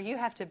stronger. You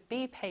have to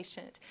be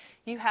patient.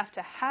 You have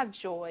to have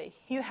joy.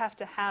 You have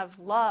to have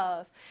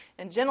love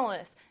and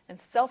gentleness and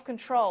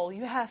self-control.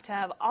 You have to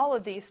have all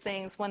of these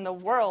things when the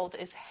world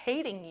is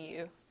hating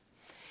you.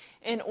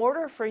 In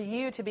order for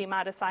you to be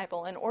my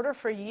disciple, in order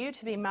for you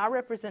to be my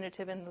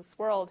representative in this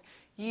world,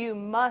 you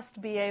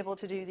must be able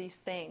to do these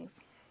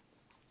things.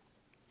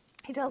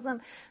 He tells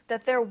them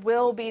that there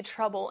will be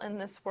trouble in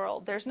this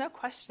world. There's no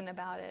question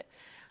about it.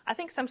 I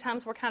think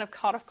sometimes we're kind of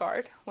caught off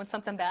guard when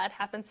something bad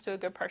happens to a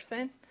good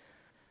person.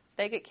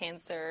 They get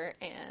cancer,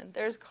 and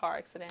there's a car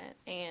accident,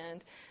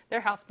 and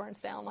their house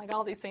burns down. Like,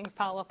 all these things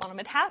pile up on them.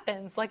 It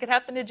happens, like it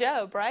happened to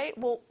Job, right?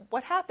 Well,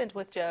 what happened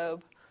with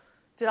Job?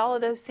 Did all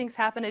of those things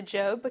happen to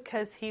Job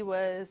because he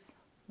was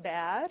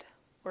bad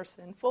or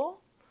sinful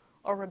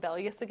or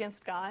rebellious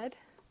against God?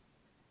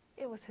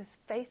 It was his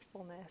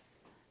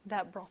faithfulness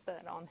that brought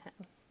that on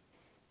him.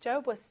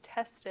 Job was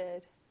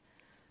tested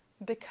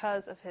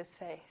because of his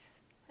faith.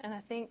 And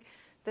I think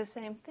the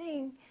same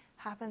thing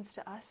happens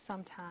to us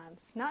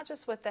sometimes. Not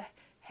just with the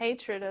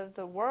hatred of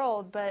the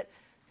world, but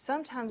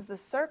sometimes the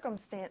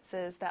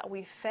circumstances that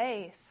we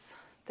face,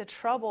 the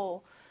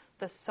trouble,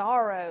 the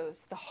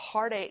sorrows, the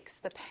heartaches,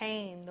 the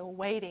pain, the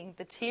waiting,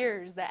 the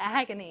tears, the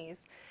agonies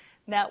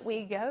that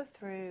we go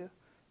through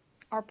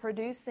are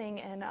producing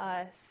in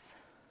us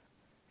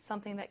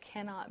something that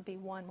cannot be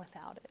won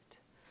without it.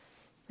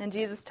 And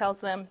Jesus tells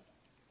them,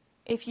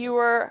 if you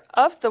were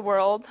of the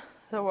world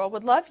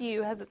would love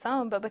you as its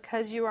own, but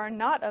because you are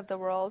not of the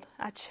world,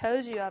 I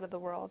chose you out of the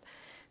world.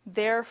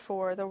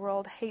 Therefore, the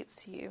world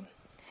hates you.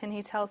 And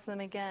He tells them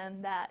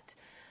again that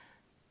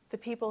the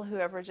people who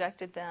have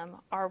rejected them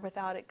are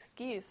without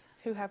excuse,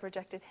 who have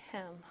rejected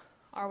Him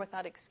are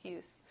without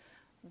excuse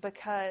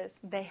because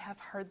they have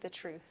heard the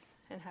truth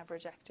and have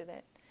rejected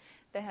it.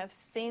 They have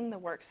seen the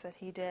works that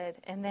he did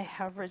and they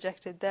have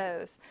rejected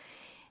those.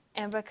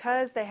 And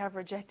because they have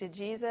rejected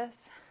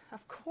Jesus,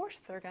 of course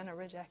they're going to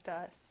reject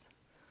us.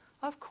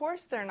 Of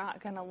course they're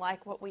not going to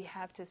like what we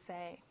have to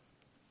say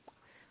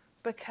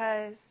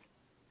because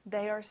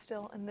they are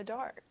still in the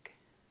dark.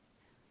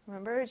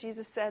 Remember,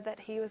 Jesus said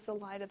that he was the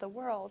light of the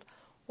world.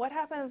 What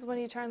happens when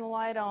you turn the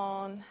light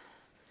on,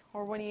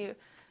 or when you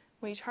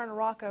turn a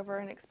rock over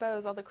and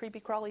expose all the creepy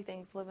crawly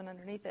things living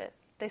underneath it?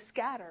 They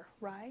scatter,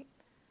 right?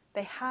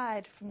 They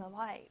hide from the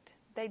light.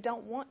 They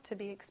don't want to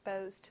be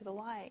exposed to the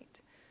light.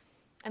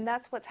 And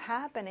that's what's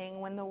happening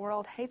when the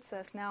world hates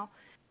us. Now,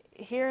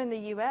 here in the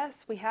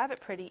U.S., we have it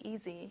pretty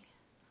easy.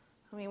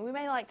 I mean, we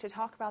may like to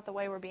talk about the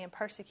way we're being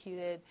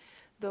persecuted,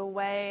 the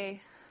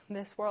way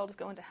this world is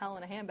going to hell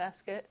in a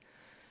handbasket.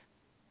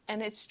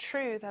 And it's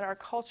true that our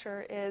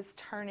culture is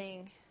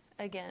turning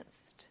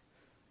against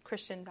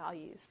Christian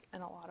values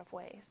in a lot of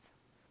ways.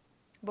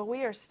 But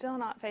we are still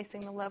not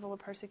facing the level of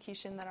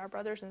persecution that our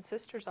brothers and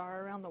sisters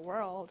are around the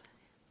world.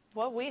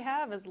 What we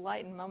have is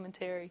light and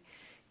momentary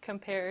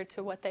compared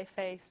to what they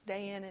face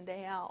day in and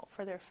day out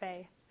for their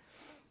faith.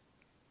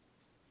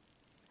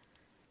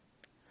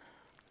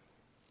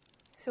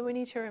 So we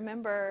need to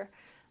remember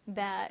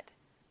that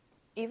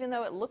even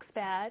though it looks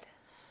bad,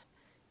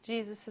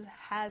 Jesus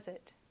has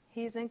it.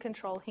 He's in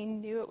control. He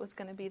knew it was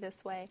going to be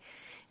this way.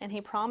 And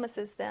he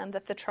promises them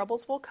that the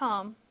troubles will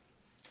come.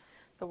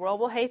 The world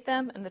will hate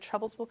them and the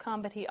troubles will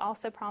come, but he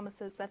also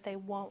promises that they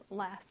won't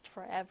last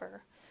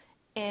forever.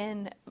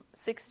 In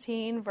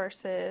 16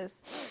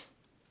 verses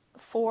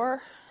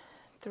 4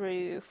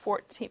 through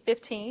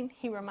 15,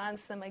 he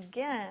reminds them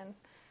again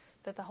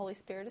that the Holy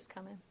Spirit is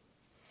coming.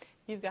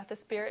 You've got the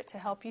Spirit to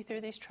help you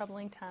through these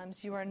troubling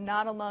times. You are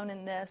not alone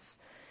in this.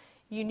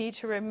 You need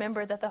to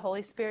remember that the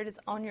Holy Spirit is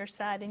on your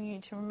side, and you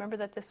need to remember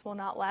that this will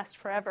not last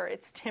forever.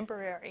 It's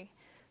temporary.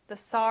 The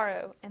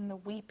sorrow and the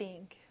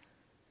weeping,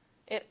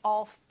 it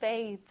all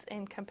fades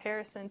in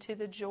comparison to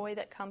the joy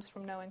that comes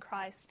from knowing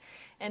Christ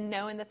and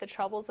knowing that the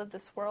troubles of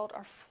this world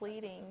are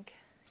fleeting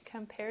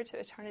compared to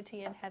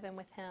eternity in heaven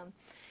with him.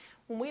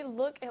 When we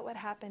look at what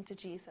happened to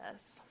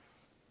Jesus,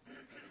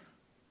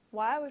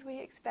 why would we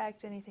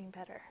expect anything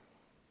better?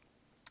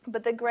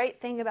 But the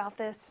great thing about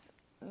this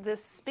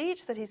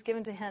speech that he's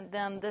given to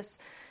them, this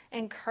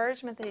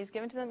encouragement that he's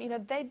given to them,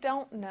 they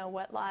don't know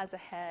what lies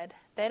ahead.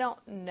 They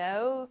don't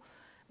know.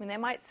 I mean, they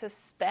might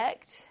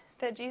suspect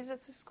that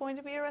Jesus is going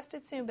to be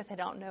arrested soon, but they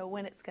don't know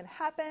when it's going to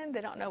happen.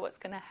 They don't know what's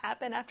going to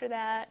happen after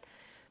that.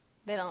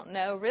 They don't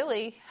know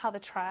really how the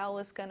trial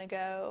is going to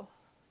go.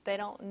 They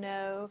don't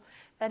know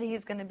that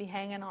he's going to be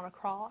hanging on a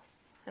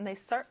cross. And they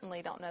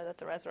certainly don't know that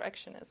the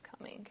resurrection is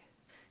coming.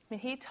 I mean,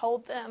 he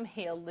told them,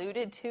 he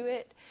alluded to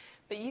it,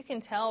 but you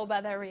can tell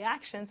by their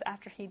reactions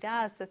after he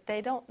dies that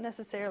they don't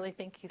necessarily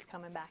think he's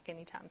coming back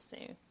anytime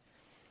soon.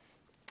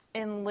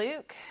 In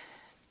Luke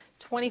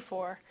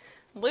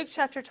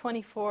chapter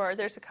 24,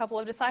 there's a couple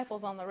of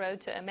disciples on the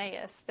road to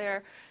Emmaus.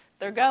 They're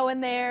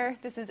going there.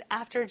 This is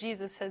after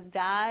Jesus has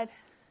died.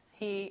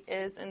 He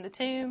is in the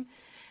tomb,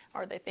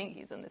 or they think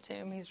he's in the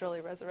tomb. He's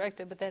really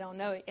resurrected, but they don't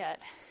know it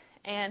yet.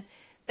 And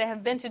they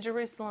have been to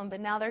Jerusalem, but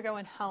now they're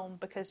going home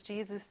because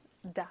Jesus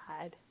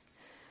died.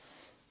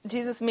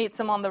 Jesus meets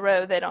them on the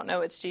road. They don't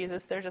know it's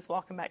Jesus. They're just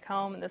walking back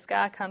home, and this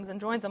guy comes and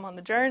joins them on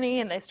the journey,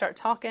 and they start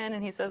talking,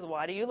 and he says,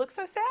 "Why do you look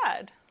so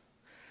sad?"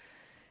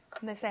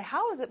 And they say,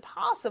 "How is it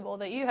possible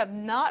that you have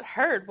not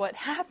heard what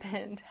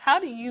happened? How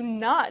do you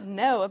not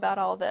know about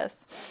all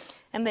this?"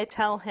 And they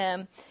tell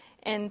him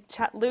in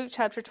Luke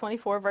chapter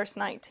 24, verse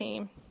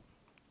 19,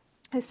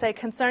 they say,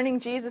 "Concerning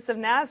Jesus of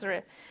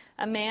Nazareth,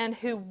 a man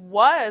who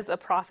was a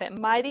prophet,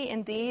 mighty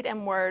in deed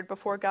and word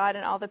before God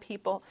and all the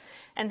people,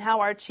 and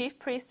how our chief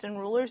priests and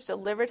rulers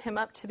delivered him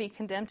up to be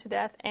condemned to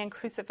death and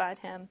crucified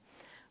him.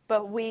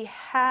 But we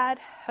had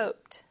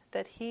hoped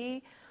that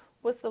he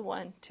was the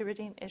one to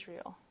redeem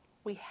Israel."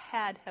 We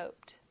had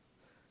hoped.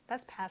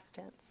 That's past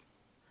tense.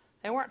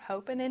 They weren't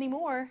hoping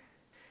anymore.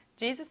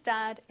 Jesus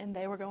died and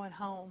they were going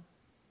home.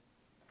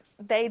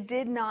 They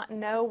did not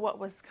know what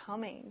was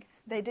coming.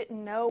 They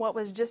didn't know what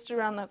was just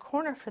around the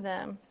corner for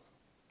them.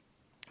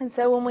 And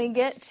so when we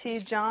get to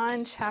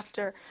John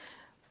chapter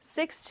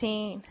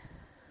 16,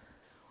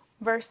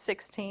 verse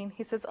 16,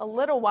 he says, "A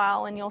little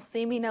while and you'll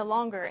see me no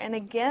longer, and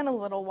again a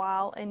little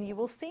while and you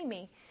will see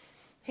me."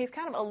 He's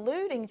kind of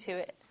alluding to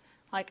it.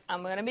 Like,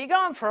 I'm going to be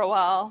gone for a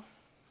while,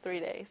 3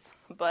 days,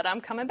 but I'm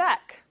coming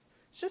back.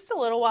 It's just a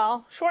little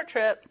while, short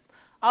trip.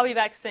 I'll be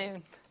back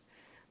soon.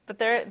 But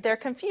they're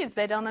confused.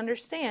 They don't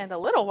understand. A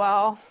little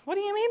while? What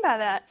do you mean by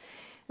that?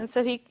 And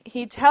so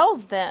he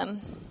tells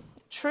them,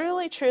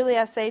 "Truly, truly,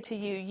 I say to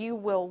you, you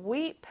will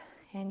weep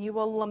and you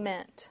will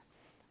lament,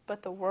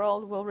 but the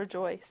world will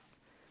rejoice.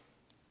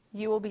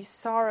 You will be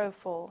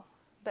sorrowful,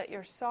 but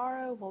your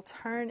sorrow will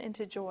turn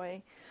into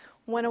joy.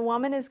 When a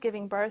woman is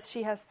giving birth,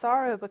 she has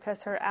sorrow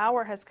because her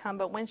hour has come,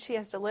 but when she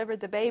has delivered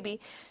the baby,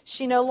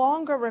 she no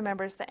longer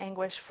remembers the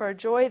anguish for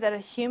joy that a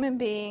human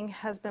being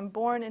has been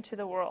born into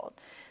the world."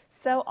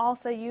 So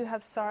also you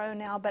have sorrow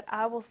now, but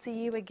I will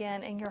see you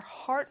again, and your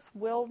hearts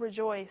will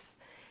rejoice,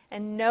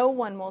 and no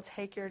one will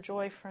take your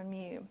joy from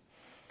you.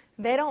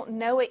 They don't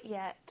know it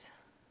yet,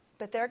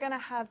 but they're going to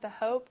have the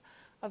hope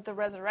of the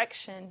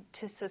resurrection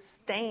to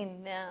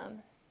sustain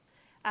them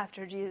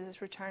after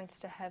Jesus returns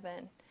to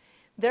heaven.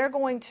 They're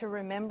going to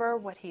remember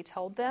what he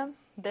told them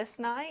this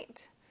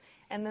night,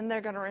 and then they're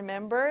going to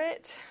remember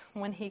it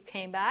when he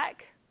came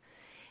back,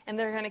 and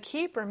they're going to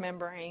keep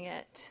remembering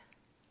it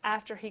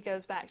after he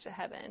goes back to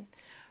heaven.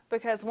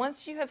 Because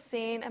once you have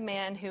seen a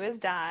man who has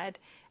died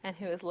and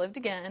who has lived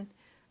again,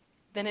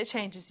 then it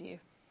changes you.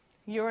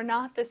 You're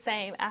not the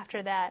same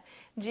after that.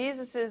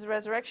 Jesus'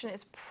 resurrection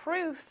is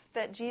proof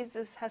that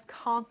Jesus has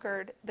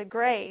conquered the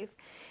grave.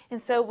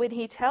 And so when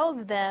he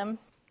tells them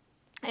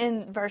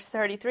in verse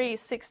 33,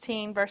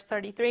 16, verse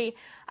 33,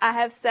 I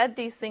have said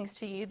these things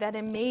to you, that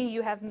in me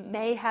you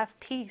may have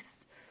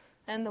peace.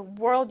 In the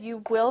world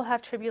you will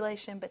have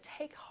tribulation, but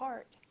take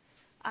heart.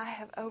 I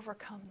have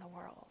overcome the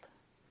world.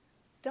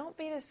 Don't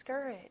be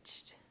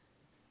discouraged.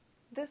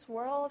 This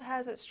world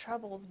has its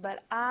troubles,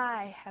 but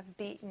I have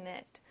beaten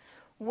it.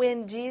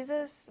 When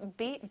Jesus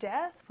beat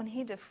death, when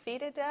he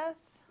defeated death,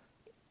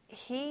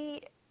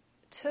 he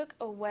took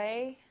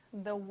away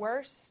the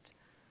worst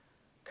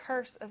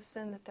curse of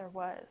sin that there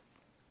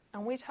was.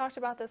 And we talked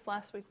about this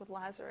last week with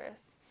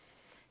Lazarus.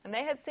 And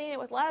they had seen it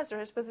with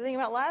Lazarus, but the thing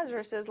about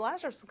Lazarus is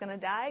Lazarus was going to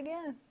die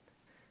again.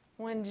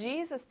 When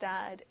Jesus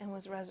died and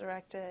was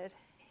resurrected,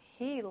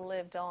 he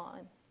lived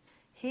on.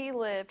 He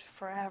lived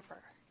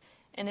forever.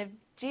 And if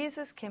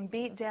Jesus can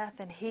beat death,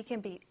 then he can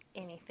beat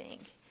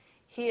anything.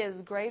 He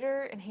is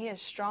greater and he is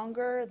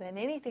stronger than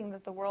anything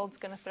that the world's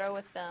going to throw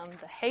at them.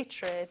 The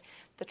hatred,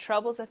 the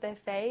troubles that they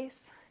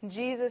face,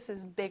 Jesus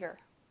is bigger.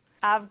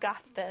 I've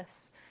got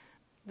this.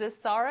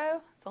 This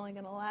sorrow, it's only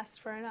going to last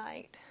for a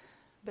night,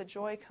 but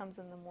joy comes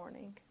in the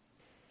morning.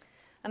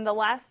 And the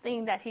last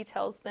thing that he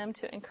tells them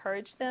to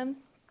encourage them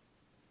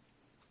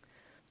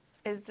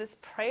is this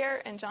prayer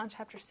in John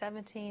chapter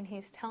 17.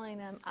 He's telling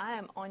them, I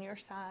am on your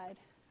side.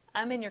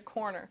 I'm in your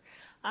corner.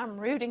 I'm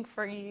rooting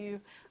for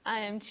you. I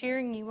am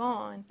cheering you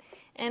on.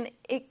 And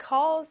it's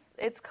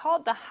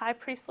called the high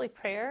priestly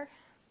prayer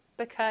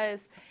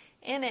because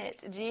in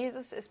it,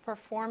 Jesus is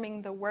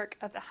performing the work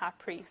of the high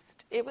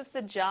priest. It was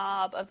the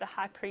job of the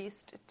high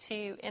priest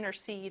to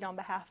intercede on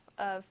behalf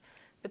of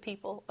the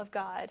people of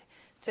God,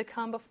 to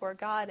come before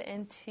God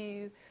and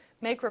to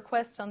make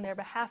requests on their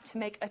behalf, to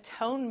make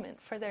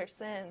atonement for their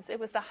sins.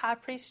 It was the high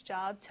priest's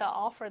job to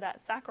offer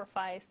that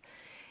sacrifice.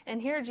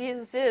 And here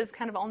Jesus is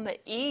kind of on the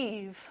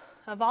eve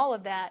of all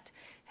of that,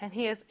 and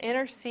he is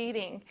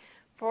interceding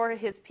for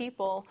his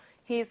people.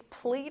 He's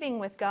pleading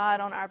with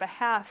God on our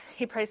behalf.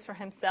 He prays for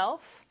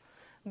himself,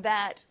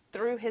 that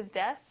through his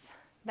death,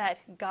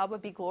 that God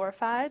would be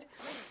glorified.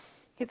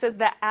 He says,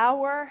 the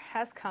hour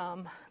has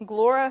come.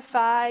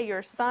 Glorify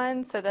your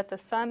Son so that the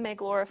Son may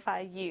glorify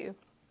you.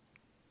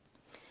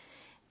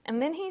 And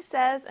then he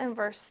says in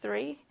verse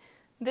 3,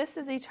 this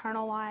is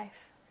eternal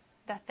life,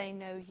 that they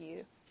know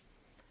you.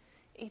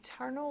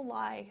 Eternal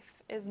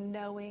life is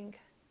knowing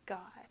God.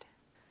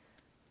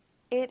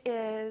 It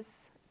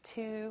is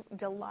to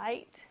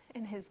delight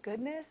in his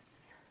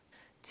goodness,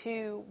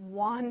 to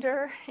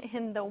wander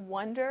in the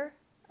wonder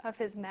of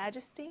his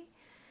majesty,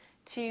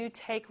 to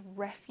take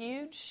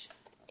refuge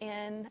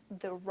in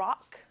the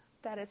rock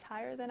that is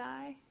higher than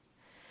I,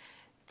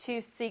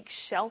 to seek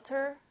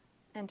shelter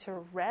and to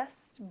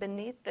rest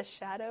beneath the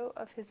shadow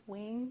of his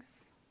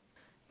wings,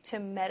 to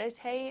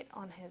meditate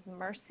on his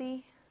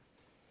mercy,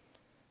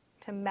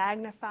 to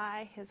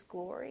magnify his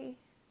glory,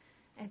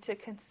 and to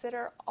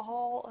consider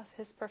all of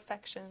his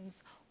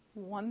perfections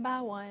one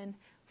by one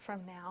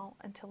from now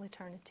until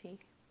eternity.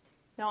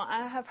 Now,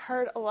 I have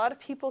heard a lot of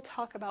people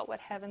talk about what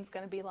heaven's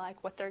going to be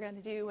like, what they're going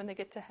to do when they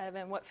get to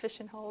heaven, what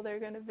fishing hole they're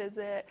going to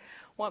visit,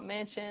 what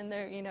mansion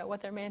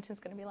what their mansion's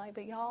going to be like.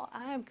 But y'all,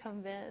 I am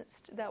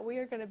convinced that we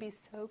are going to be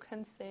so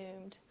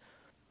consumed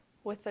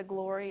with the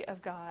glory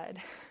of God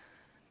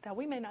that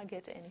we may not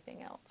get to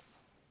anything else.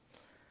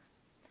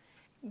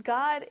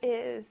 God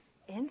is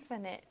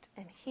infinite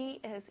and he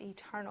is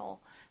eternal.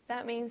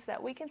 That means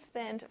that we can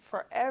spend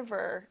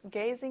forever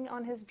gazing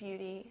on his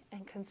beauty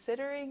and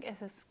considering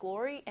his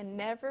glory and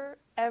never,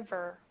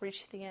 ever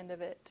reach the end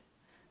of it.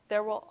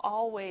 There will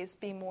always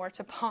be more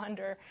to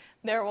ponder.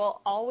 There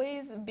will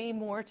always be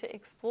more to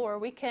explore.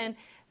 We can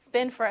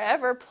spend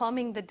forever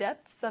plumbing the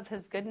depths of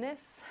his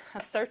goodness,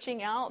 of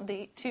searching out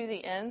to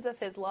the ends of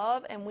his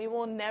love, and we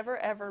will never,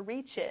 ever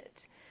reach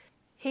it.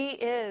 He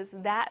is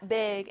that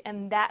big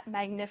and that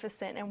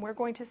magnificent, and we're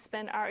going to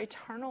spend our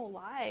eternal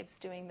lives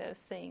doing those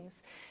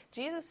things.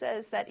 Jesus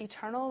says that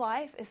eternal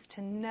life is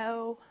to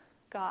know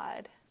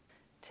God,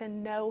 to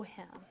know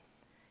him,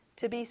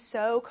 to be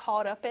so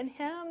caught up in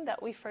him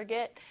that we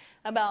forget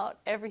about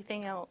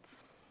everything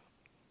else.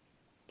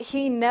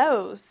 He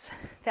knows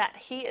that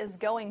he is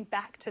going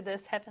back to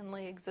this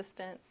heavenly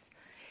existence.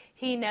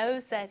 He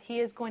knows that he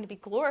is going to be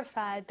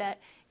glorified, that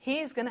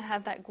he's going to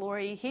have that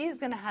glory. He's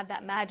going to have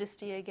that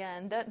majesty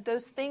again.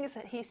 Those things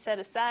that he set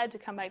aside to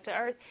come back to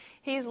earth,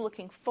 he's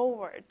looking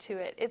forward to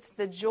it. It's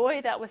the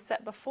joy that was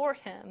set before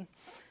him.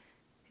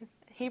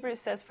 Hebrews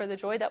says, for the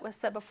joy that was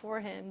set before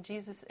him,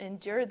 Jesus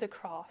endured the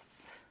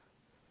cross.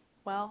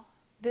 Well,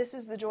 this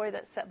is the joy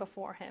that's set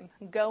before him,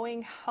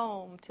 going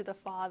home to the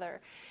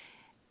Father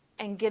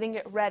and getting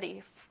it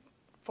ready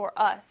for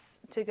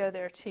us to go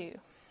there too.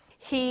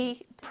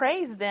 He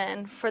prays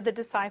then for the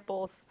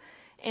disciples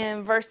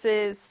in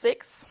verses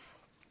 6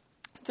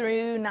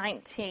 through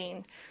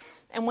 19.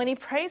 And when he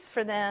prays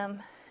for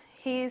them,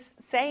 he's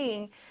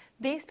saying,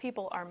 these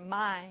people are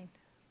mine.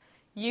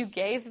 You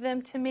gave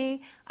them to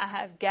me. I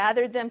have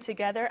gathered them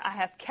together. I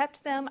have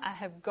kept them. I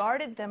have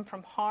guarded them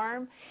from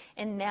harm.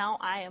 And now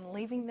I am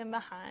leaving them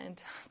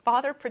behind.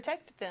 Father,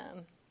 protect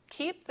them.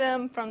 Keep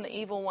them from the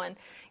evil one.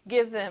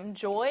 Give them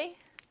joy.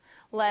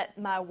 Let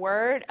my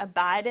word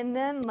abide in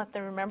them. Let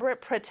them remember it.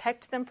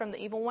 Protect them from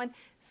the evil one.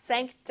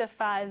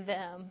 Sanctify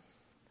them.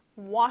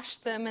 Wash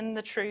them in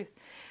the truth.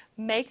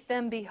 Make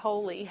them be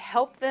holy.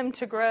 Help them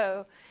to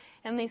grow.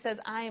 And he says,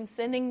 I am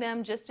sending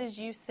them just as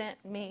you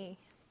sent me.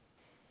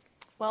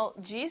 Well,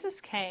 Jesus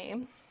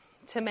came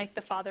to make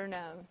the Father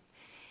known.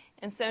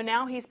 And so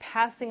now he's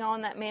passing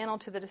on that mantle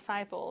to the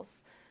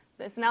disciples.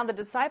 It's now the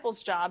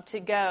disciples' job to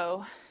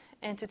go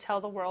and to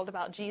tell the world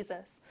about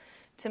Jesus,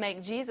 to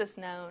make Jesus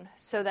known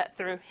so that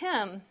through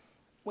him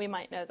we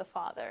might know the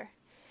Father.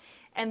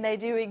 And they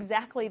do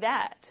exactly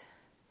that.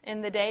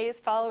 In the days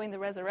following the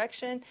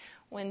resurrection,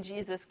 when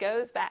Jesus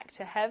goes back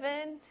to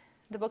heaven,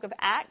 the book of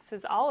Acts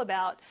is all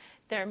about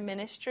their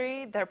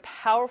ministry, their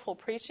powerful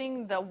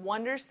preaching, the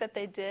wonders that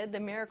they did, the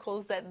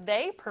miracles that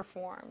they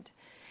performed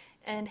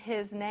in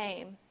his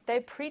name.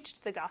 They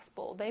preached the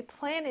gospel. They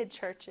planted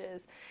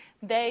churches.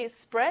 They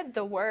spread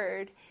the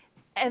word.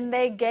 And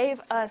they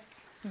gave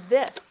us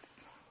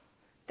this.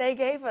 They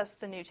gave us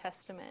the New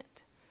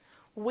Testament.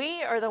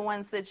 We are the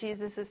ones that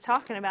Jesus is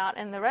talking about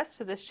in the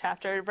rest of this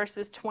chapter,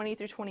 verses 20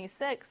 through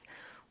 26,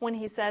 when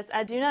he says,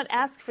 I do not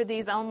ask for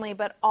these only,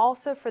 but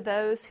also for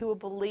those who will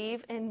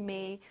believe in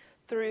me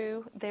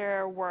through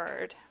their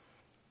word.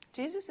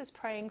 Jesus is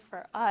praying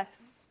for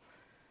us.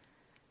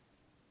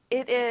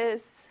 It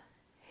is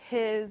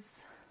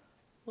his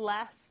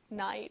last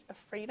night of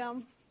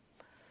freedom.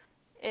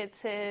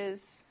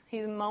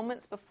 He's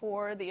moments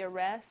before the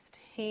arrest.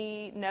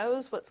 He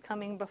knows what's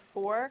coming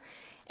before.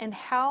 And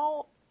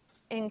how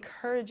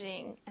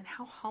encouraging and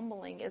how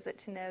humbling is it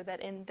to know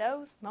that in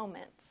those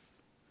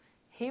moments,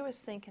 he was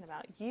thinking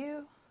about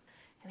you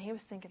and he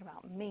was thinking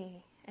about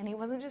me. And he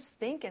wasn't just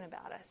thinking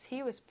about us.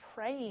 He was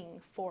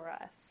praying for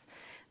us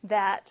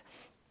that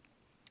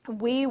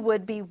we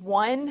would be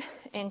one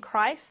in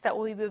Christ, that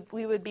we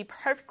would be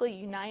perfectly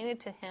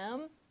united to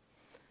him,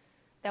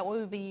 that we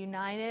would be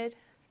united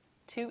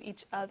to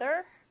each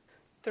other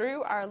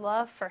through our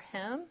love for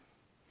him,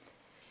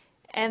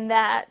 and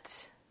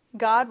that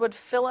God would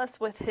fill us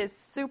with his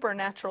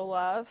supernatural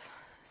love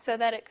so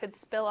that it could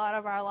spill out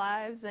of our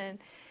lives, and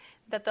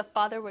that the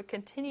Father would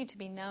continue to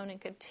be known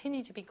and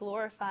continue to be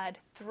glorified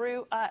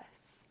through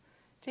us.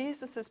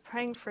 Jesus is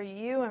praying for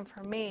you and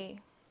for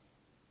me.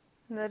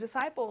 The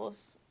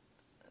disciples,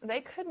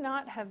 they could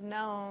not have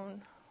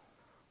known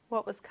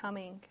what was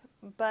coming,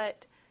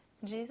 but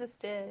Jesus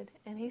did,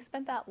 and he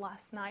spent that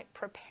last night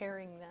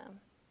preparing them,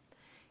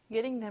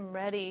 getting them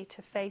ready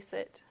to face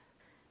it.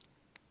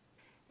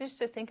 Just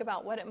to think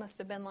about what it must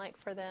have been like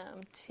for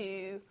them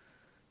to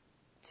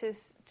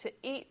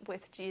eat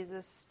with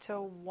Jesus,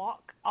 to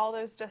walk all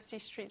those dusty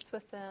streets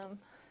with them,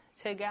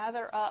 to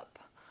gather up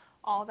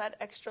all that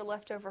extra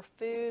leftover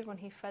food when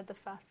he fed the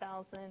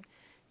 5,000,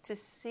 to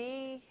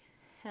see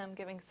him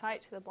giving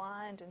sight to the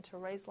blind and to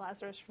raise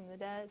Lazarus from the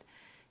dead,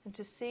 and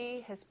to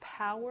see his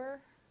power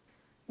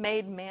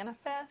made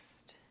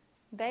manifest.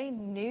 They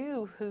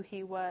knew who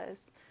he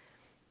was.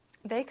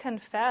 They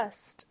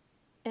confessed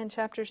in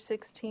chapter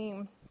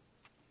 16,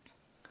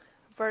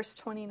 verse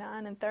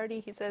 29 and 30,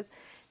 he says,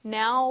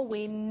 now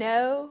we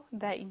know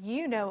that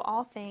you know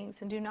all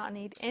things and do not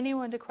need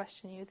anyone to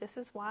question you. This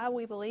is why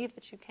we believe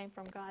that you came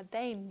from God.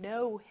 They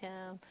know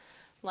him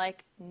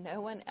like no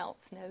one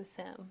else knows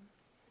him.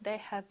 They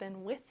have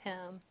been with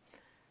him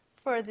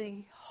for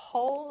the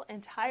whole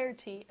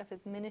entirety of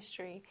his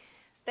ministry.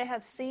 They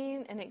have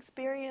seen and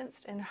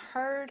experienced and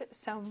heard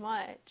so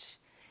much,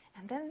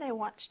 and then they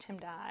watched him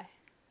die.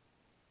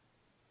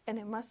 And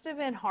it must have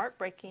been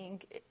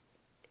heartbreaking.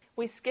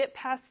 We skip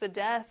past the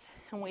death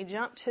and we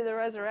jump to the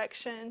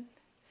resurrection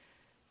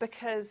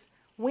because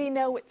we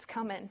know it's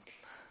coming.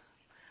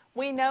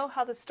 We know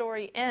how the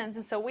story ends,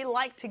 and so we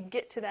like to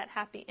get to that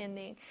happy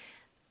ending.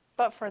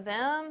 But for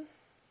them,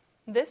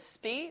 this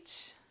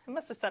speech, it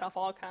must have set off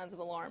all kinds of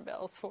alarm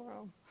bells for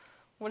them.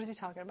 What is he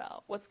talking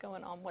about? What's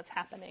going on? What's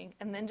happening?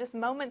 And then just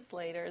moments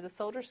later, the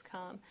soldiers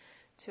come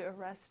to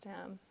arrest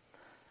him.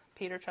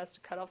 Peter tries to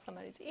cut off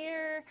somebody's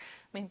ear.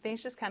 I mean,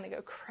 things just kind of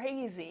go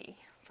crazy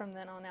from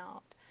then on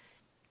out.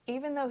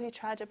 Even though he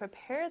tried to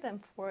prepare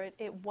them for it,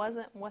 it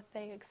wasn't what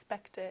they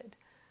expected.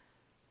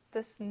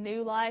 this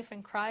new life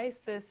in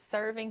Christ, this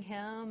serving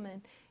Him,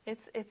 and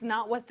it's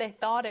not what they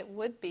thought it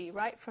would be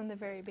right from the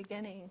very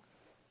beginning.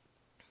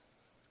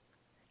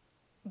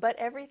 But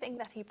everything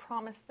that He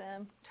promised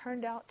them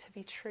turned out to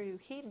be true.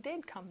 He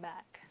did come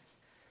back.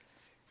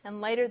 And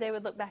later they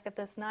would look back at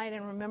this night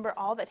and remember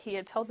all that He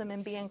had told them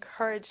and be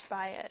encouraged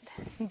by it.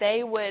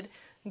 They would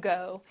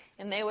go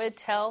and they would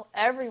tell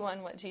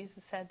everyone what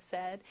Jesus had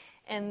said,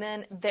 and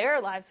then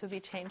their lives would be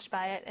changed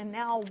by it. And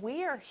now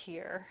we are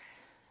here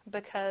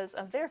because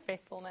of their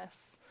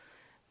faithfulness,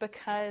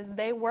 because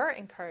they were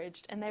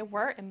encouraged and they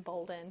were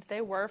emboldened. They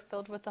were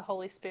filled with the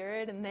Holy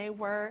Spirit and they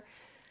were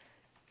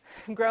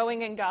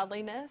growing in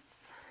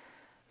godliness.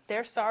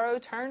 Their sorrow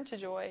turned to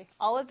joy.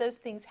 All of those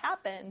things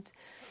happened.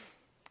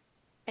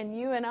 And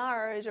you and I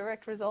are a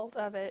direct result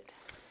of it.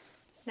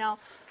 Now,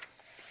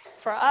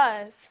 for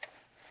us,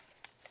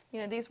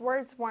 these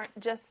words weren't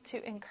just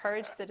to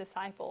encourage the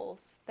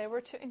disciples. They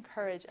were to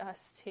encourage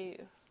us too.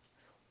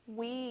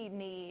 We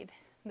need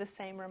the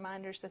same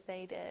reminders that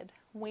they did.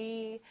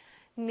 We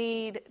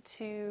need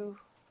to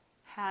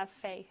have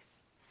faith.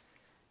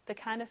 The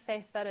kind of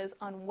faith that is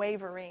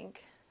unwavering,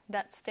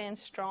 that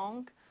stands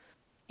strong,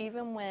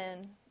 even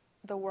when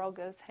the world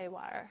goes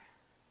haywire.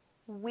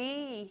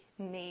 We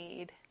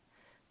need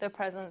the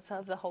presence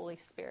of the Holy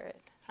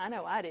Spirit. I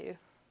know I do.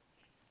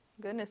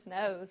 Goodness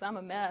knows I'm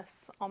a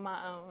mess on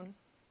my own.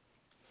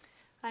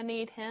 I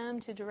need Him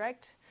to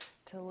direct,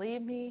 to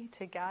lead me,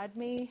 to guide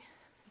me,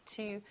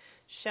 to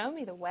show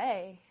me the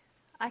way.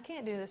 I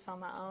can't do this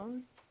on my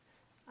own.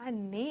 I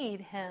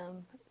need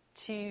Him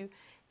to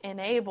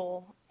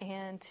enable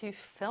and to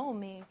fill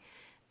me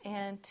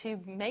and to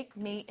make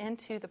me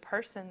into the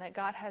person that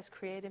God has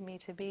created me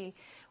to be.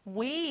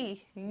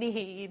 We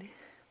need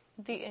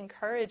the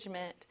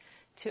encouragement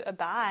to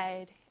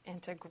abide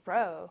and to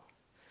grow,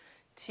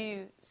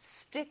 to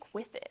stick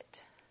with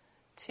it,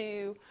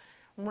 to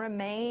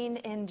remain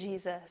in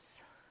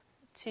Jesus,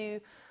 to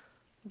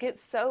get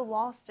so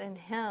lost in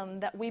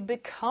Him that we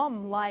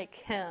become like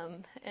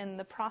Him in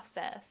the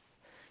process.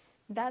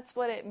 That's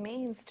what it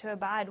means to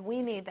abide.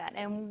 We need that.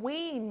 And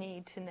we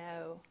need to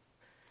know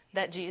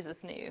that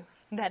Jesus knew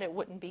that it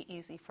wouldn't be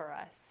easy for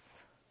us.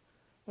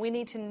 We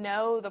need to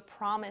know the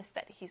promise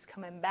that He's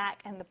coming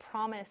back and the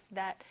promise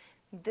that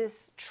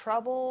this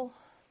trouble,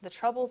 the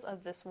troubles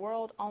of this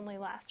world only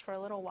last for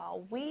a little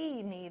while.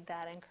 We need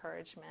that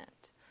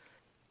encouragement.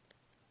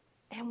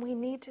 And we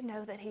need to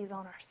know that He's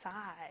on our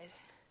side.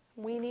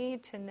 We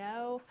need to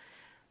know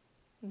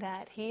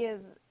that He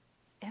is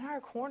in our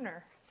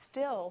corner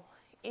still,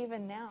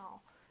 even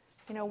now.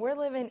 We're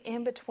living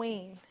in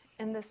between,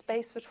 in the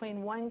space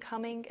between one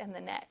coming and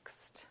the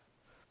next.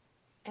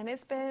 And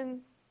it's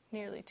been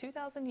nearly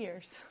 2,000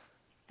 years,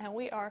 and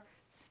we are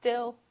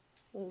still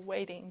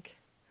waiting.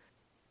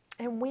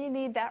 And we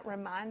need that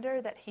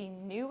reminder that He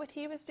knew what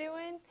He was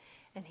doing,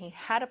 and He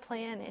had a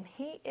plan, and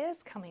He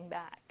is coming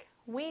back.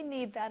 We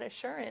need that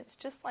assurance,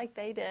 just like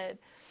they did.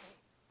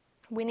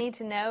 We need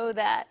to know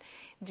that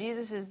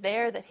Jesus is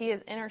there, that He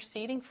is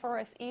interceding for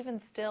us even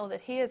still,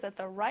 that He is at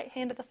the right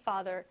hand of the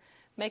Father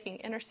making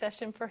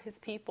intercession for His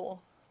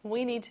people.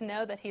 We need to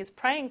know that He is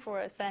praying for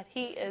us, that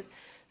He is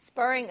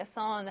spurring us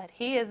on, that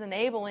He is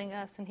enabling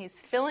us, and He's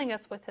filling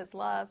us with His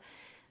love,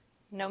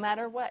 no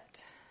matter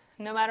what.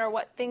 No matter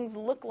what things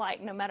look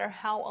like, no matter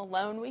how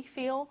alone we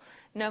feel,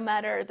 no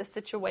matter the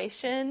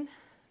situation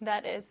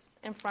that is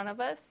in front of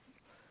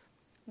us,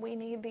 we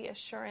need the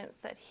assurance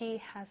that He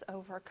has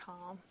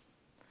overcome.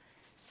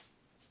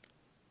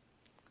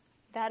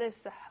 That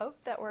is the hope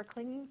that we're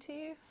clinging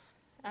to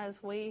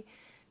as we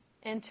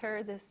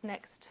enter this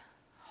next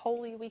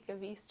Holy Week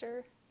of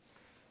Easter.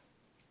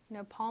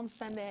 Palm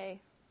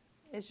Sunday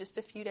is just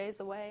a few days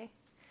away.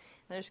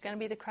 There's going to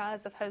be the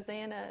cries of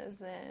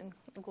hosannas and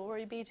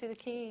glory be to the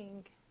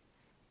King.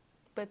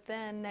 But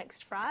then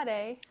next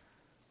Friday,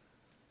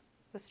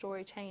 the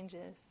story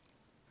changes.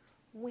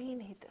 We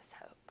need this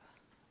hope.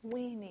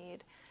 We need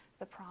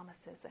the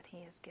promises that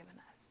He has given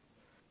us.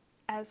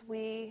 As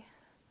we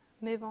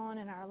move on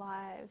in our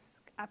lives,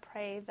 I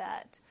pray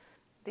that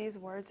these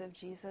words of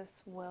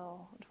Jesus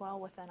will dwell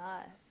within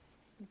us,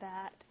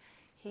 that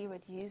He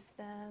would use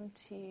them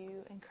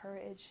to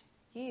encourage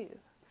you,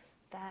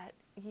 that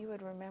you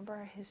would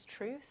remember His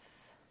truth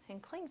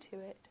and cling to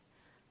it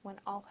when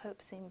all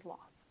hope seems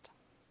lost.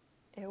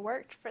 It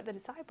worked for the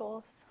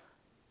disciples.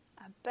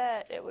 I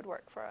bet it would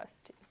work for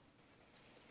us too.